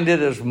defined it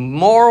as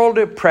moral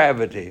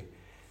depravity.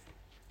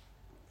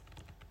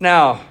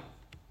 Now,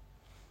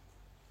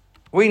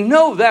 we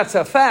know that's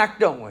a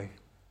fact, don't we?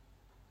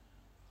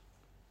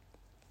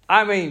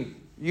 I mean,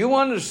 you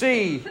want to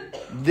see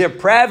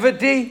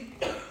depravity?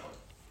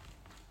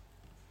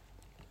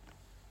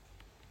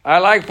 I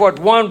like what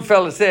one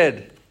fellow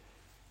said.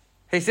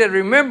 He said,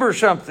 remember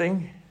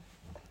something.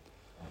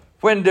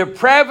 When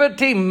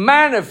depravity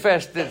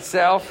manifests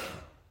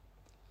itself,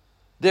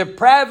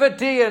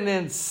 depravity and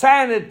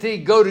insanity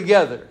go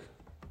together.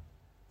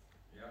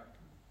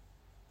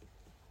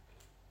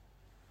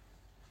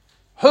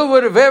 Who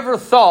would have ever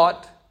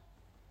thought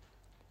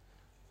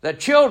that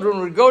children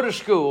would go to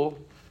school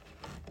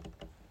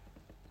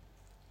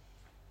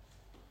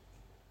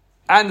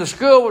and the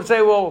school would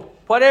say, well,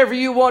 whatever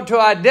you want to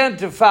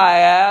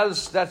identify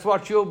as, that's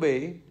what you'll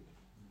be.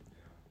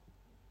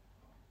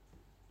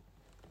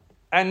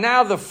 And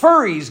now the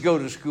furries go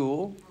to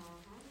school.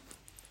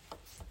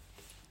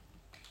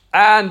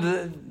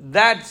 And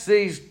that's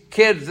these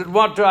kids that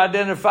want to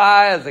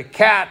identify as a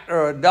cat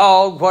or a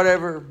dog,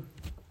 whatever.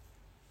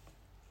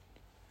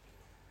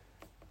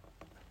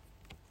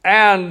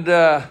 And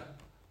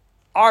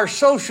our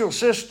social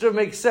system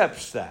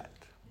accepts that.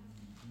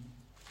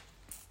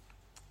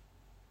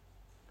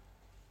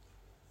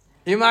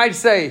 You might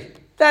say,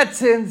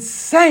 that's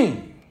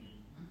insane.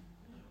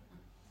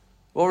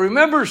 Well,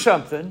 remember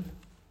something.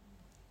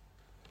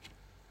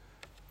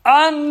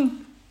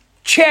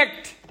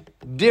 Unchecked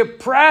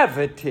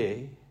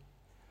depravity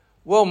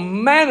will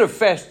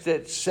manifest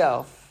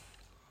itself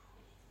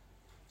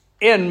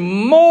in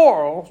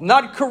moral,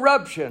 not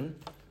corruption,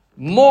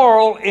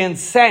 moral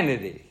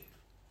insanity.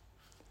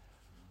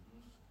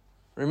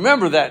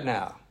 Remember that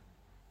now.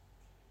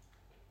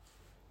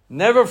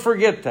 Never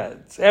forget that.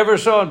 It's ever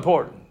so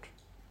important.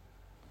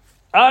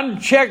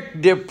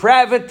 Unchecked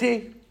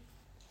depravity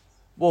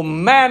will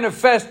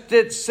manifest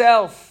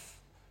itself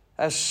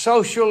as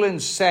social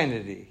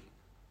insanity.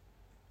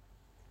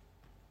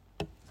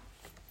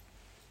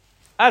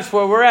 That's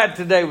where we're at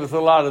today with a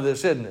lot of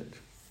this, isn't it?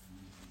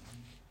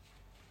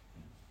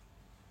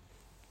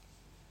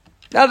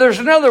 Now, there's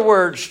another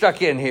word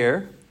stuck in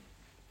here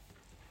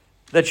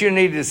that you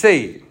need to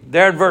see.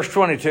 There in verse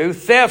 22,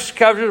 thefts,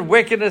 covetousness,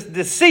 wickedness,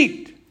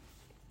 deceit.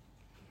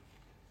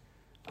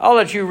 I'll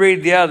let you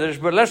read the others,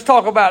 but let's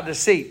talk about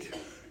deceit.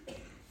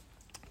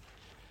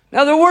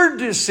 Now, the word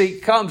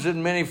deceit comes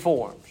in many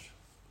forms.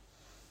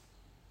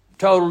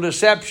 Total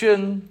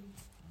deception,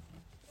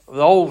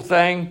 the whole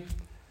thing.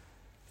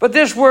 But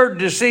this word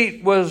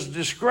deceit was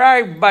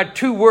described by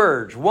two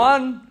words.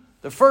 One,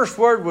 the first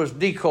word was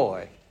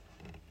decoy.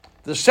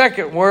 The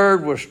second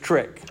word was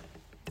trick.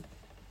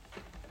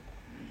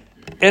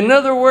 In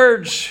other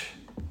words,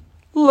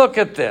 look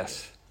at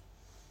this.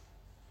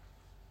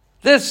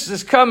 This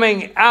is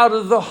coming out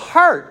of the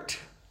heart.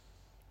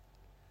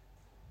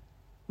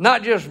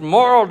 Not just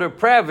moral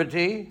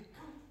depravity,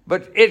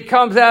 but it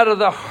comes out of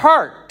the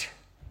heart.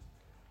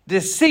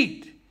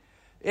 Deceit.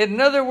 In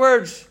other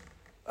words,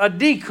 a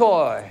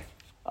decoy,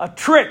 a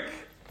trick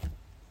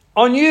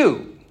on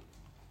you.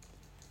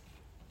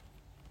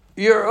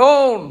 Your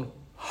own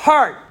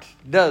heart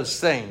does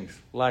things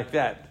like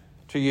that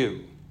to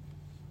you.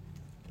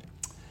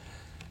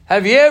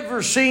 Have you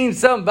ever seen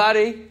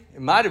somebody,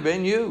 it might have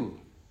been you.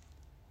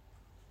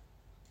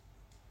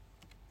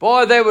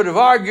 Boy, they would have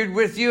argued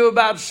with you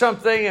about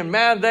something, and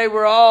man, they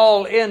were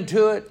all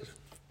into it.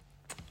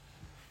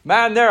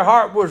 Man, their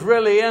heart was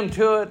really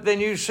into it. Then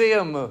you see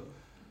them a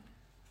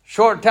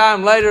short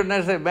time later, and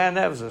they say, man,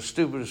 that was the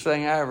stupidest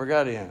thing I ever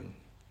got in.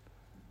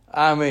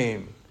 I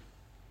mean,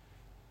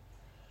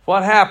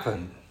 what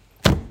happened?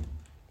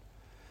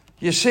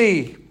 You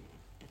see,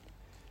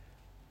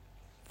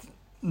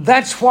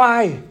 that's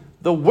why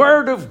the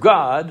Word of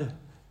God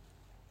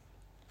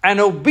and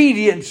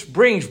obedience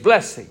brings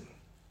blessing.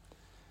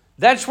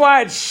 That's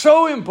why it's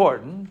so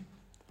important.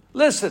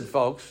 Listen,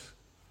 folks.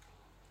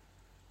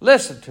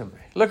 Listen to me.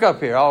 Look up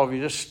here, all of you.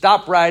 Just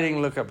stop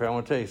writing. Look up here. I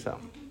want to tell you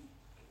something.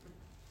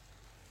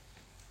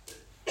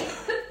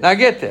 Now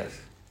get this.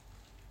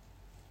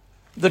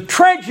 The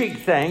tragic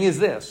thing is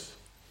this.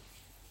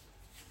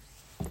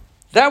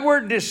 That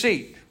word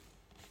deceit,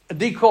 a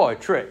decoy,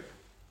 trick.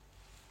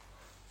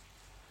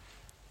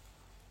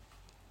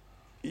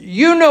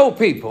 You know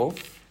people,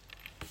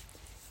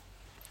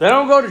 they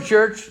don't go to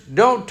church,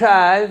 don't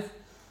tithe,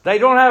 they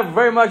don't have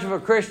very much of a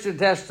Christian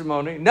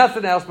testimony,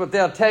 nothing else, but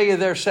they'll tell you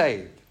they're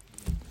saved.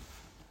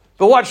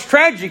 But what's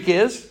tragic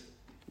is,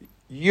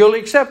 you'll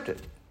accept it.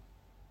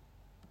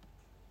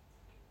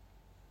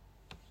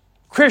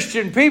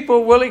 Christian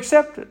people will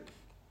accept it.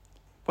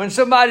 When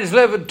somebody's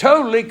living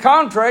totally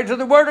contrary to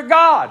the Word of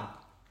God.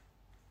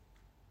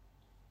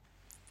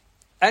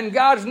 And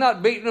God's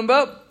not beating them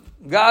up.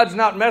 God's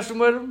not messing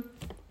with them.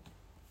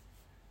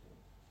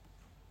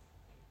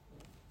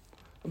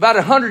 About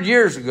 100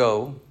 years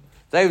ago,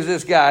 there was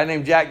this guy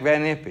named Jack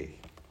Van Impe.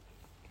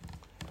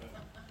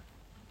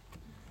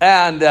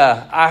 And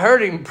I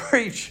heard him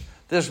preach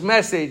this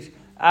message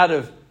out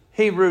of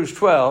Hebrews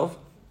 12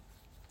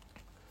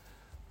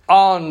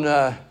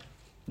 on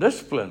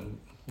discipline.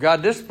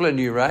 God disciplined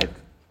you, right?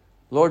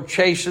 Lord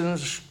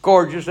chastens,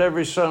 scourges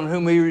every son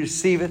whom he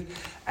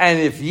receiveth. And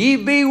if ye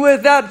be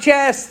without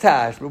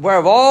chastisement,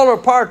 whereof all are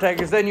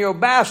partakers, then you're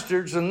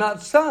bastards and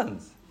not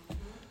sons.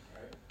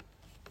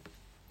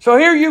 So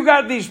here you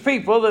got these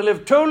people that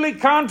live totally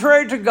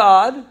contrary to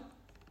God.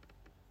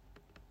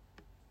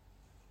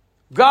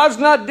 God's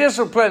not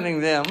disciplining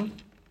them.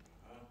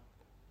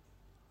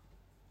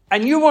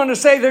 And you want to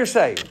say they're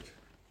saved.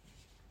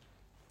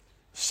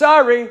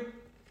 Sorry.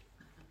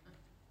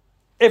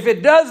 If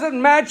it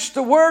doesn't match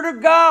the Word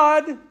of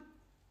God,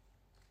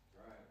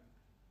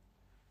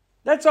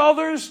 that's all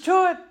there is to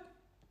it.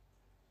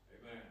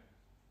 Amen.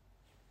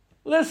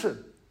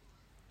 Listen.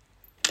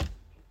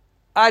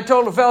 I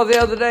told a fellow the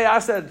other day, I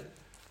said,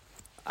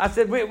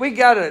 we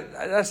got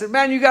to, I said,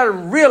 man, you got to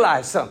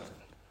realize something.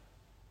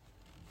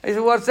 He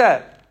said, what's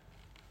that?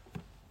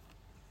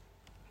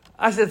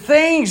 I said,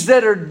 things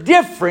that are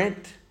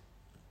different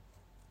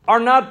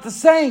are not the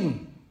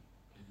same.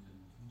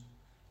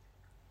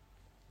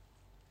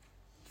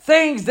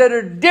 Things that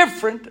are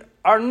different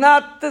are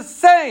not the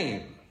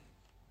same.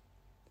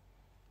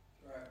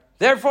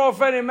 Therefore,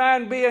 if any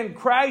man be in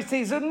Christ,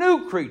 he's a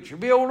new creature.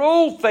 Behold,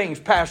 old things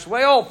pass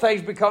away, all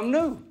things become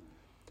new.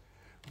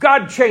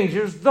 God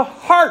changes the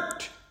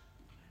heart.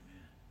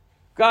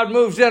 God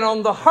moves in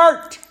on the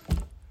heart.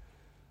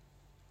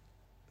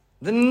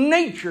 The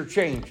nature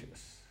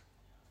changes.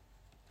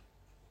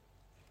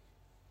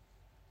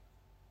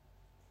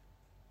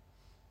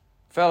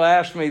 A fellow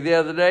asked me the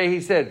other day, he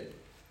said,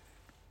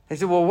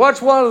 well,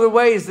 what's one of the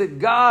ways that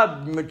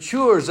God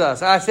matures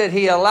us? I said,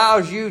 he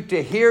allows you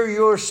to hear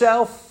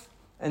yourself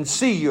and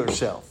see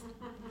yourself.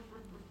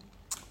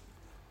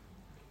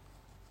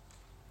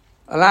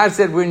 And I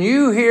said, when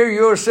you hear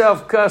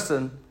yourself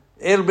cussing,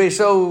 it'll be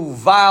so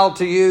vile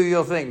to you,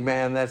 you'll think,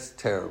 man, that's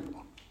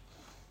terrible.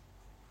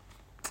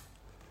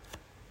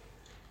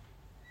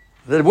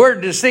 The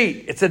word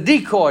deceit, it's a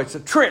decoy, it's a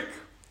trick.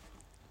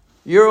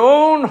 Your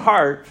own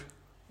heart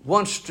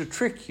wants to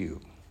trick you.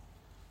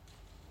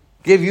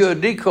 Give you a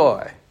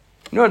decoy.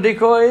 You know what a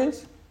decoy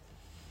is?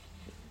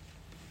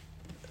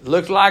 It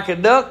looks like a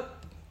duck.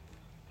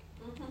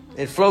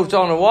 It floats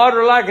on the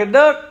water like a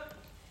duck,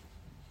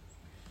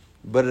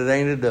 but it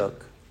ain't a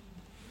duck.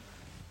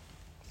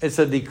 It's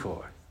a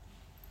decoy.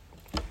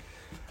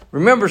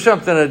 Remember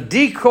something, a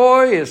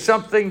decoy is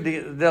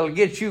something that'll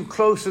get you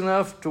close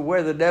enough to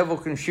where the devil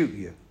can shoot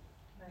you.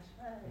 That's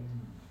right.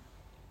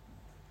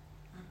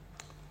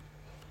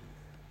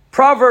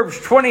 Proverbs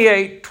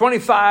 28,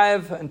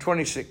 25, and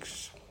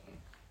 26.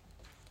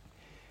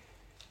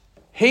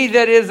 He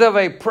that is of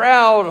a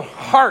proud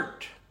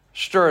heart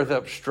stirreth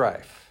up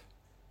strife.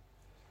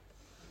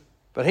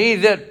 But he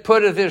that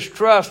putteth his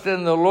trust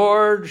in the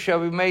Lord shall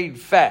be made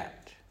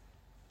fat.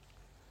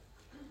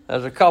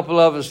 There's a couple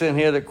of us in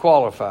here that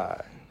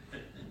qualify.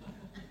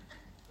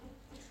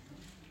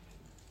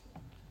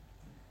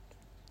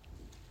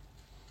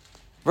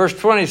 Verse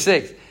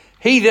 26.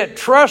 He that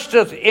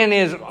trusteth in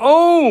his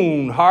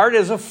own heart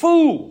is a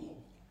fool.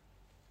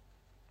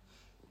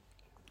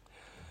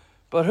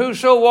 But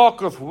whoso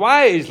walketh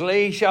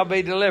wisely shall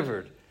be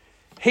delivered.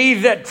 He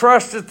that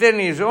trusteth in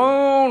his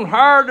own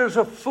heart is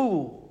a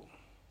fool.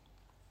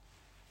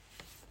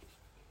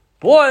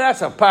 Boy,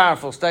 that's a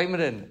powerful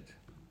statement, isn't it?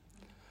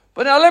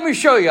 But now let me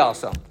show y'all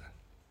something.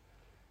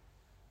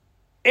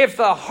 If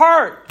the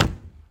heart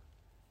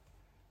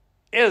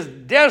is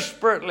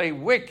desperately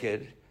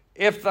wicked,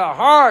 if the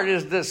heart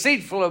is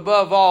deceitful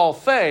above all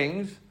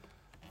things,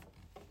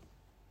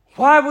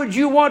 why would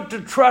you want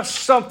to trust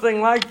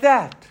something like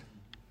that?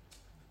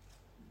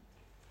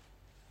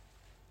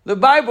 The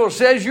Bible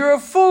says you're a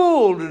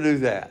fool to do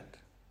that.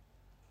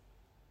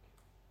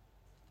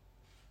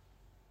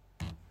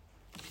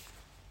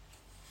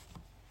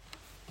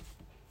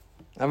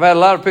 I've had a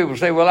lot of people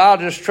say, well, I'll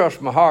just trust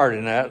my heart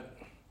in that.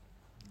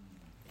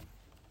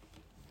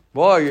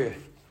 Boy,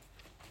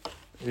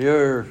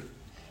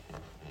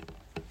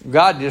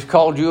 God just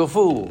called you a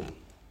fool.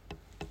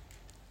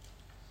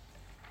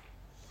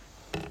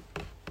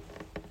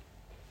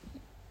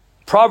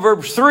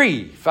 Proverbs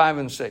 3, 5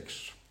 and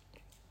 6.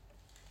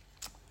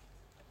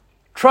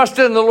 Trust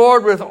in the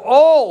Lord with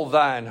all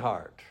thine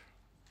heart.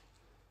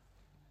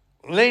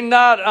 Lean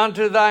not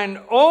unto thine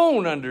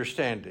own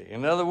understanding.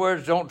 In other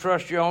words, don't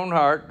trust your own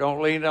heart.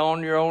 Don't lean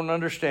on your own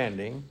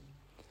understanding.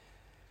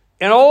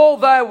 In all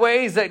thy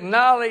ways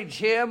acknowledge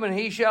him, and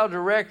he shall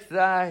direct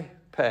thy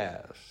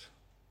paths.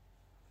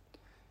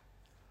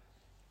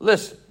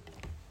 Listen,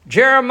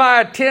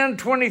 Jeremiah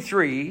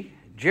 10:23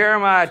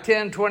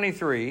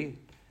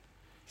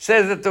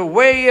 says that the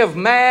way of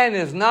man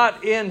is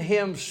not in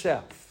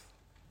himself.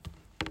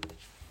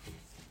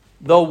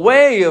 The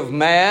way of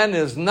man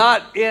is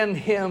not in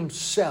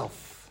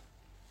himself.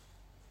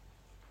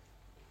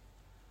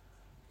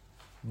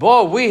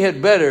 Boy, we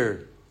had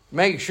better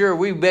make sure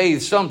we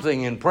bathe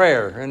something in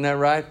prayer. Isn't that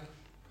right?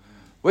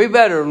 We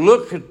better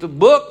look at the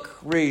book,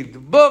 read the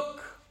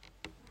book,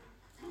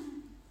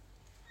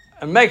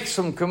 and make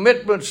some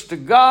commitments to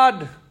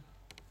God,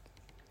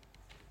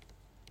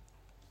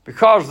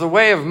 because the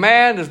way of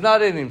man is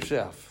not in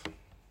himself.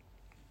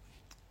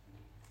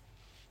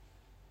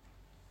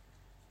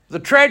 The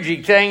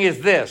tragic thing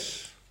is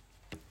this: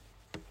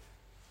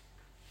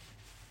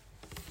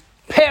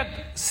 pet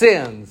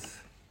sins.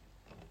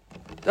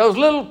 Those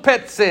little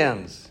pet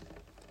sins.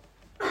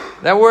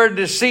 That word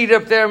deceit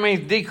up there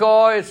means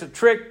decoy. It's a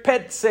trick.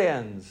 Pet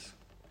sins.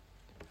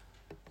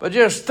 But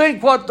just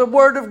think what the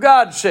Word of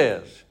God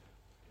says.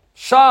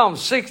 Psalm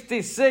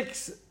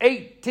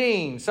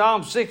 66:18.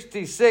 Psalm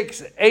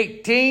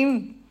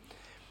 66:18.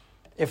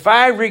 If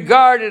I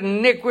regard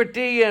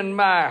iniquity in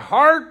my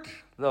heart,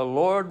 the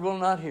Lord will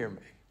not hear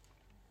me.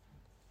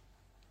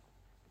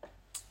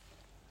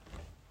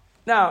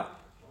 Now,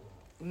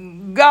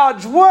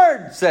 God's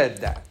Word said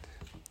that.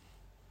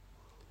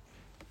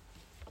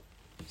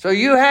 So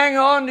you hang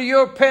on to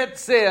your pet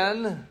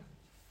sin,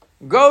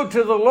 go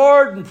to the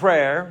Lord in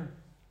prayer.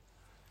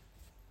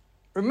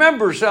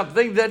 Remember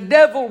something, the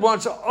devil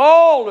wants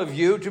all of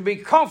you to be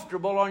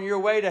comfortable on your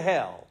way to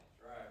hell.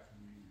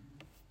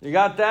 You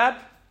got that?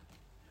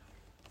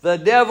 The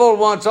devil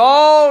wants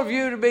all of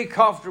you to be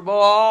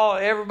comfortable,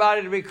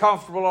 everybody to be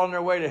comfortable on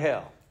their way to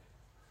hell.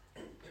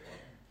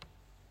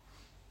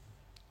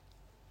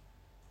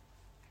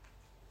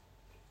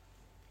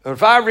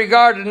 If I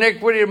regard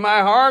iniquity in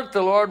my heart,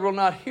 the Lord will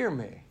not hear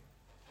me.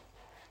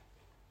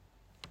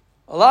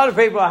 A lot of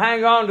people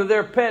hang on to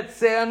their pet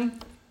sin,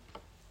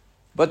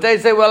 but they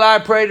say, well, I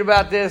prayed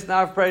about this, and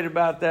I've prayed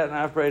about that, and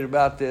I've prayed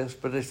about this,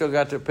 but they still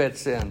got their pet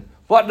sin.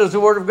 What does the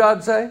Word of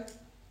God say?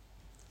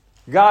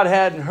 God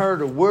hadn't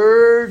heard a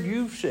word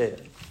you've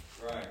said.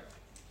 Right.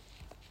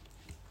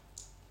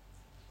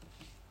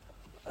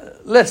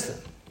 Listen.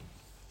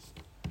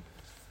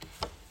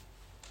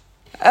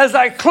 As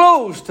I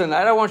close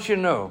tonight, I want you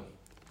to know,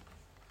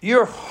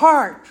 your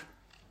heart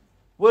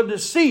will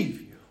deceive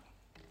you.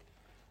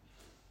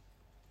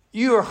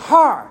 Your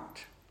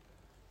heart,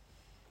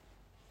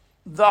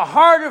 the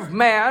heart of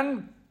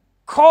man,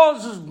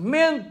 causes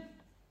men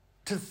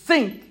to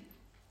think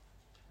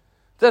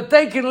that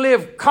they can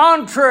live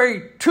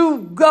contrary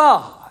to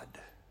God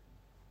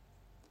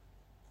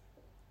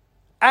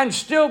and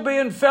still be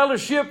in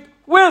fellowship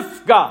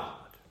with God.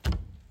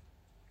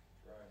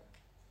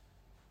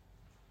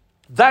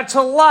 That's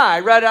a lie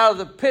right out of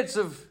the pits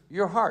of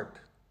your heart.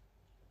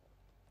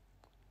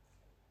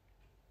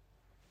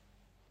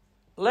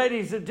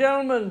 Ladies and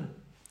gentlemen,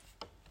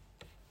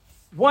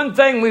 one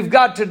thing we've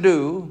got to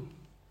do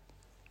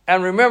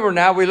And remember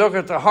now, we look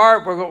at the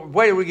heart. We're going,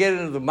 wait till we get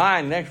into the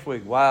mind next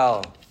week.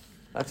 Wow,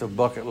 that's a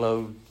bucket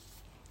load.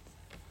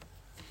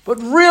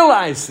 But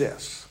realize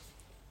this.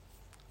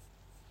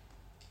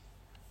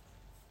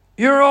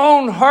 Your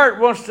own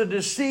heart wants to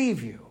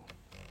deceive you.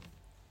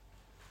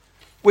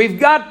 We've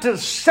got to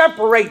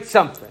separate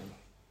something.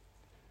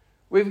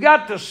 We've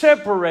got to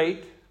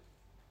separate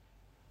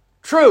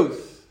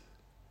truth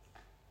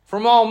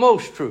from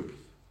almost truth.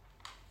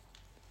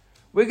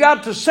 We've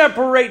got to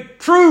separate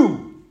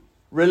true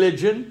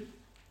religion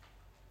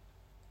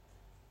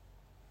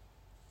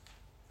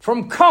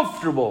from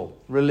comfortable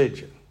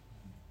religion.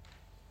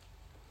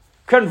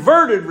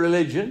 Converted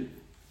religion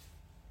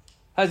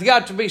has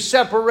got to be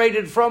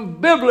separated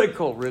from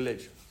biblical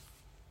religion.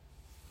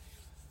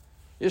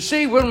 You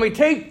see, when we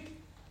take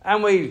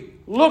and we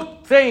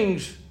look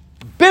things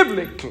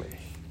biblically,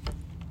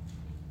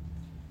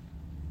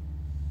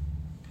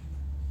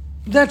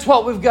 that's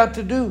what we've got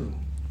to do.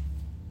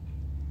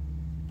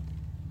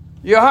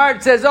 Your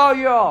heart says, oh,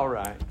 you're all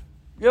right.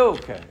 You're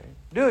okay.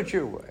 Do it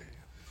your way.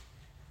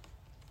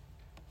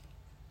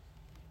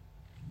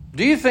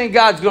 Do you think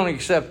God's going to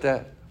accept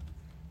that?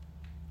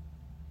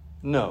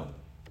 No,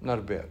 not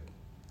a bit.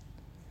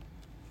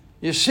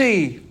 You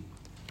see,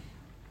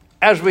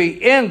 as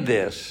we end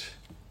this,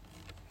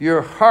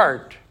 your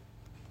heart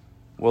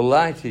will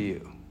lie to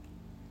you.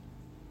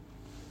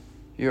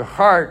 Your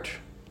heart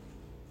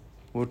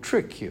will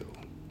trick you.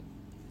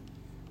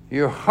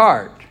 Your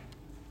heart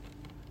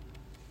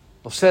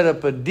will set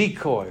up a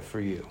decoy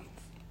for you.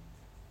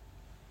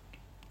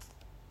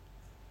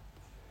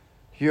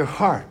 Your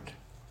heart.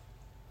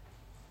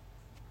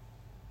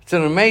 It's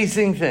an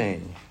amazing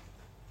thing.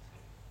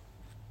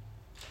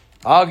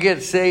 I'll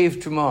get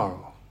saved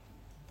tomorrow.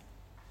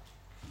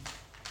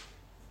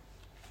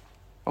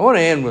 I want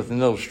to end with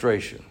an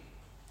illustration.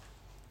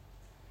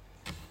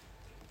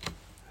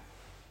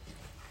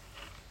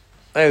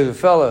 There was a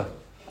fella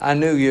I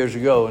knew years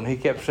ago, and he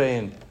kept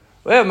saying,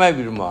 well,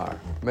 maybe tomorrow,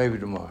 maybe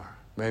tomorrow,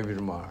 maybe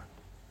tomorrow.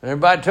 And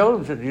everybody told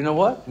him, said, you know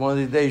what? One of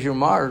these days your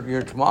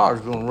tomorrow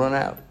is going to run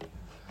out.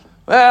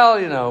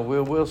 Well,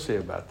 we'll see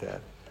about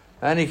that.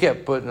 And he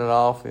kept putting it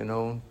off,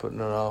 putting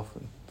it off.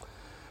 And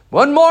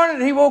one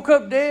morning he woke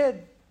up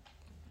dead.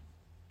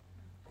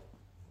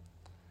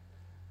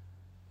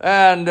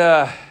 And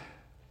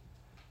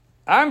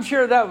I'm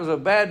sure that was a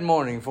bad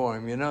morning for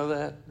him, you know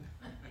that?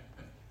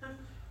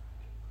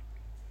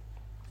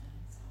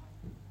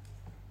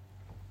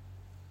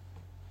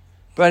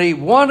 But he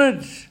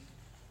wanted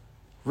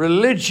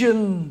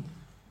religion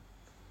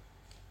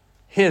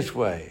his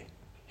way.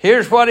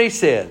 Here's what he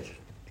said.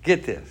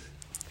 Get this.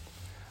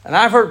 And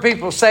I've heard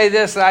people say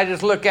this, and I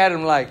just look at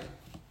him like,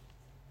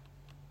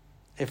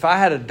 if I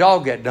had a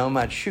dog at home,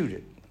 I'd shoot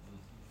it.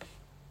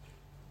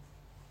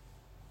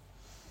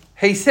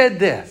 He said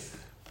this.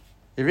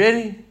 You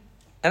ready?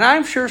 And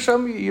I'm sure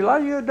some of you, a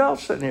lot of you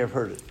adults sitting here have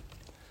heard it.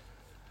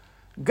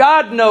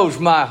 God knows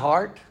my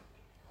heart.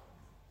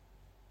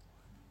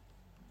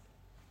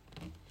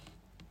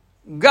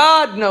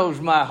 God knows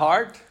my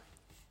heart.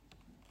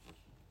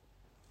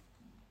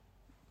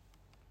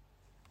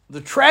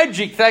 The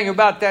tragic thing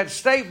about that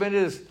statement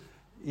is,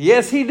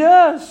 yes, he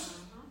does.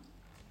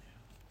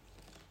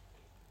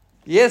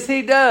 Yes,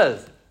 he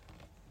does.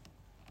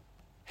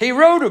 He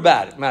wrote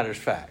about it, matter of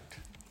fact.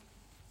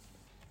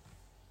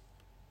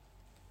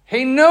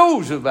 He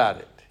knows about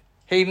it.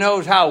 He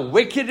knows how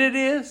wicked it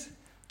is,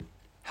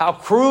 how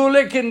cruel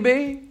it can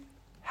be,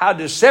 how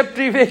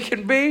deceptive it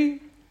can be,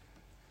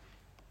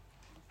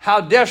 how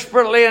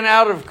desperately and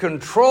out of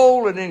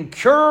control and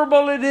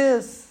incurable it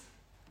is.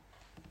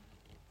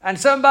 And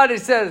somebody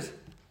says,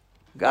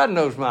 God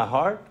knows my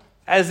heart,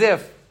 as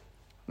if,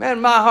 man,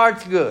 my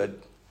heart's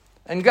good,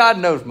 and God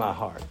knows my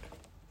heart.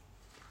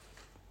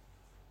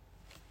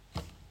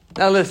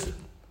 Now listen,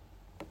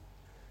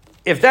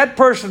 if that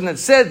person that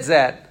says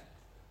that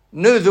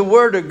knew the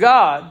Word of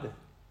God,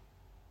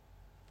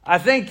 I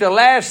think the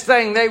last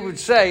thing they would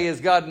say is,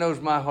 God knows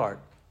my heart.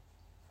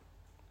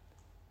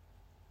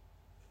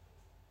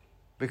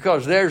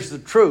 Because there's the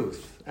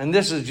truth. And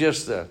this is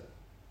just the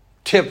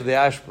tip of the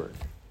iceberg.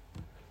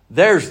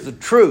 There's the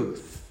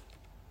truth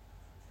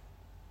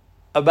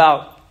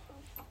about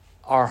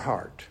our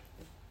heart.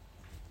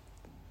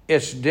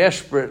 It's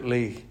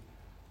desperately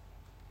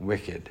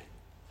wicked.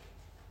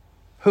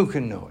 Who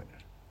can know it?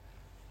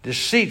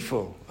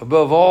 Deceitful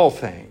above all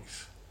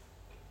things.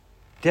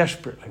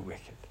 Desperately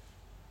wicked.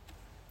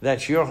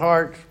 That's your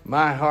heart,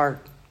 my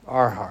heart,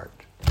 our heart.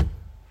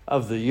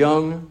 Of the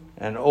young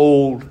and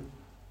old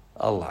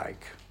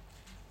alike.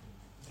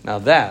 Now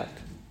that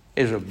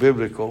is a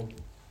biblical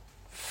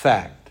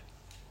fact.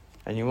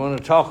 And you want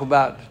to talk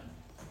about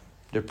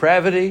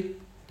depravity?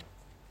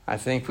 I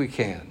think we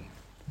can.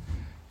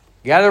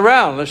 Gather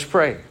around, let's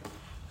pray.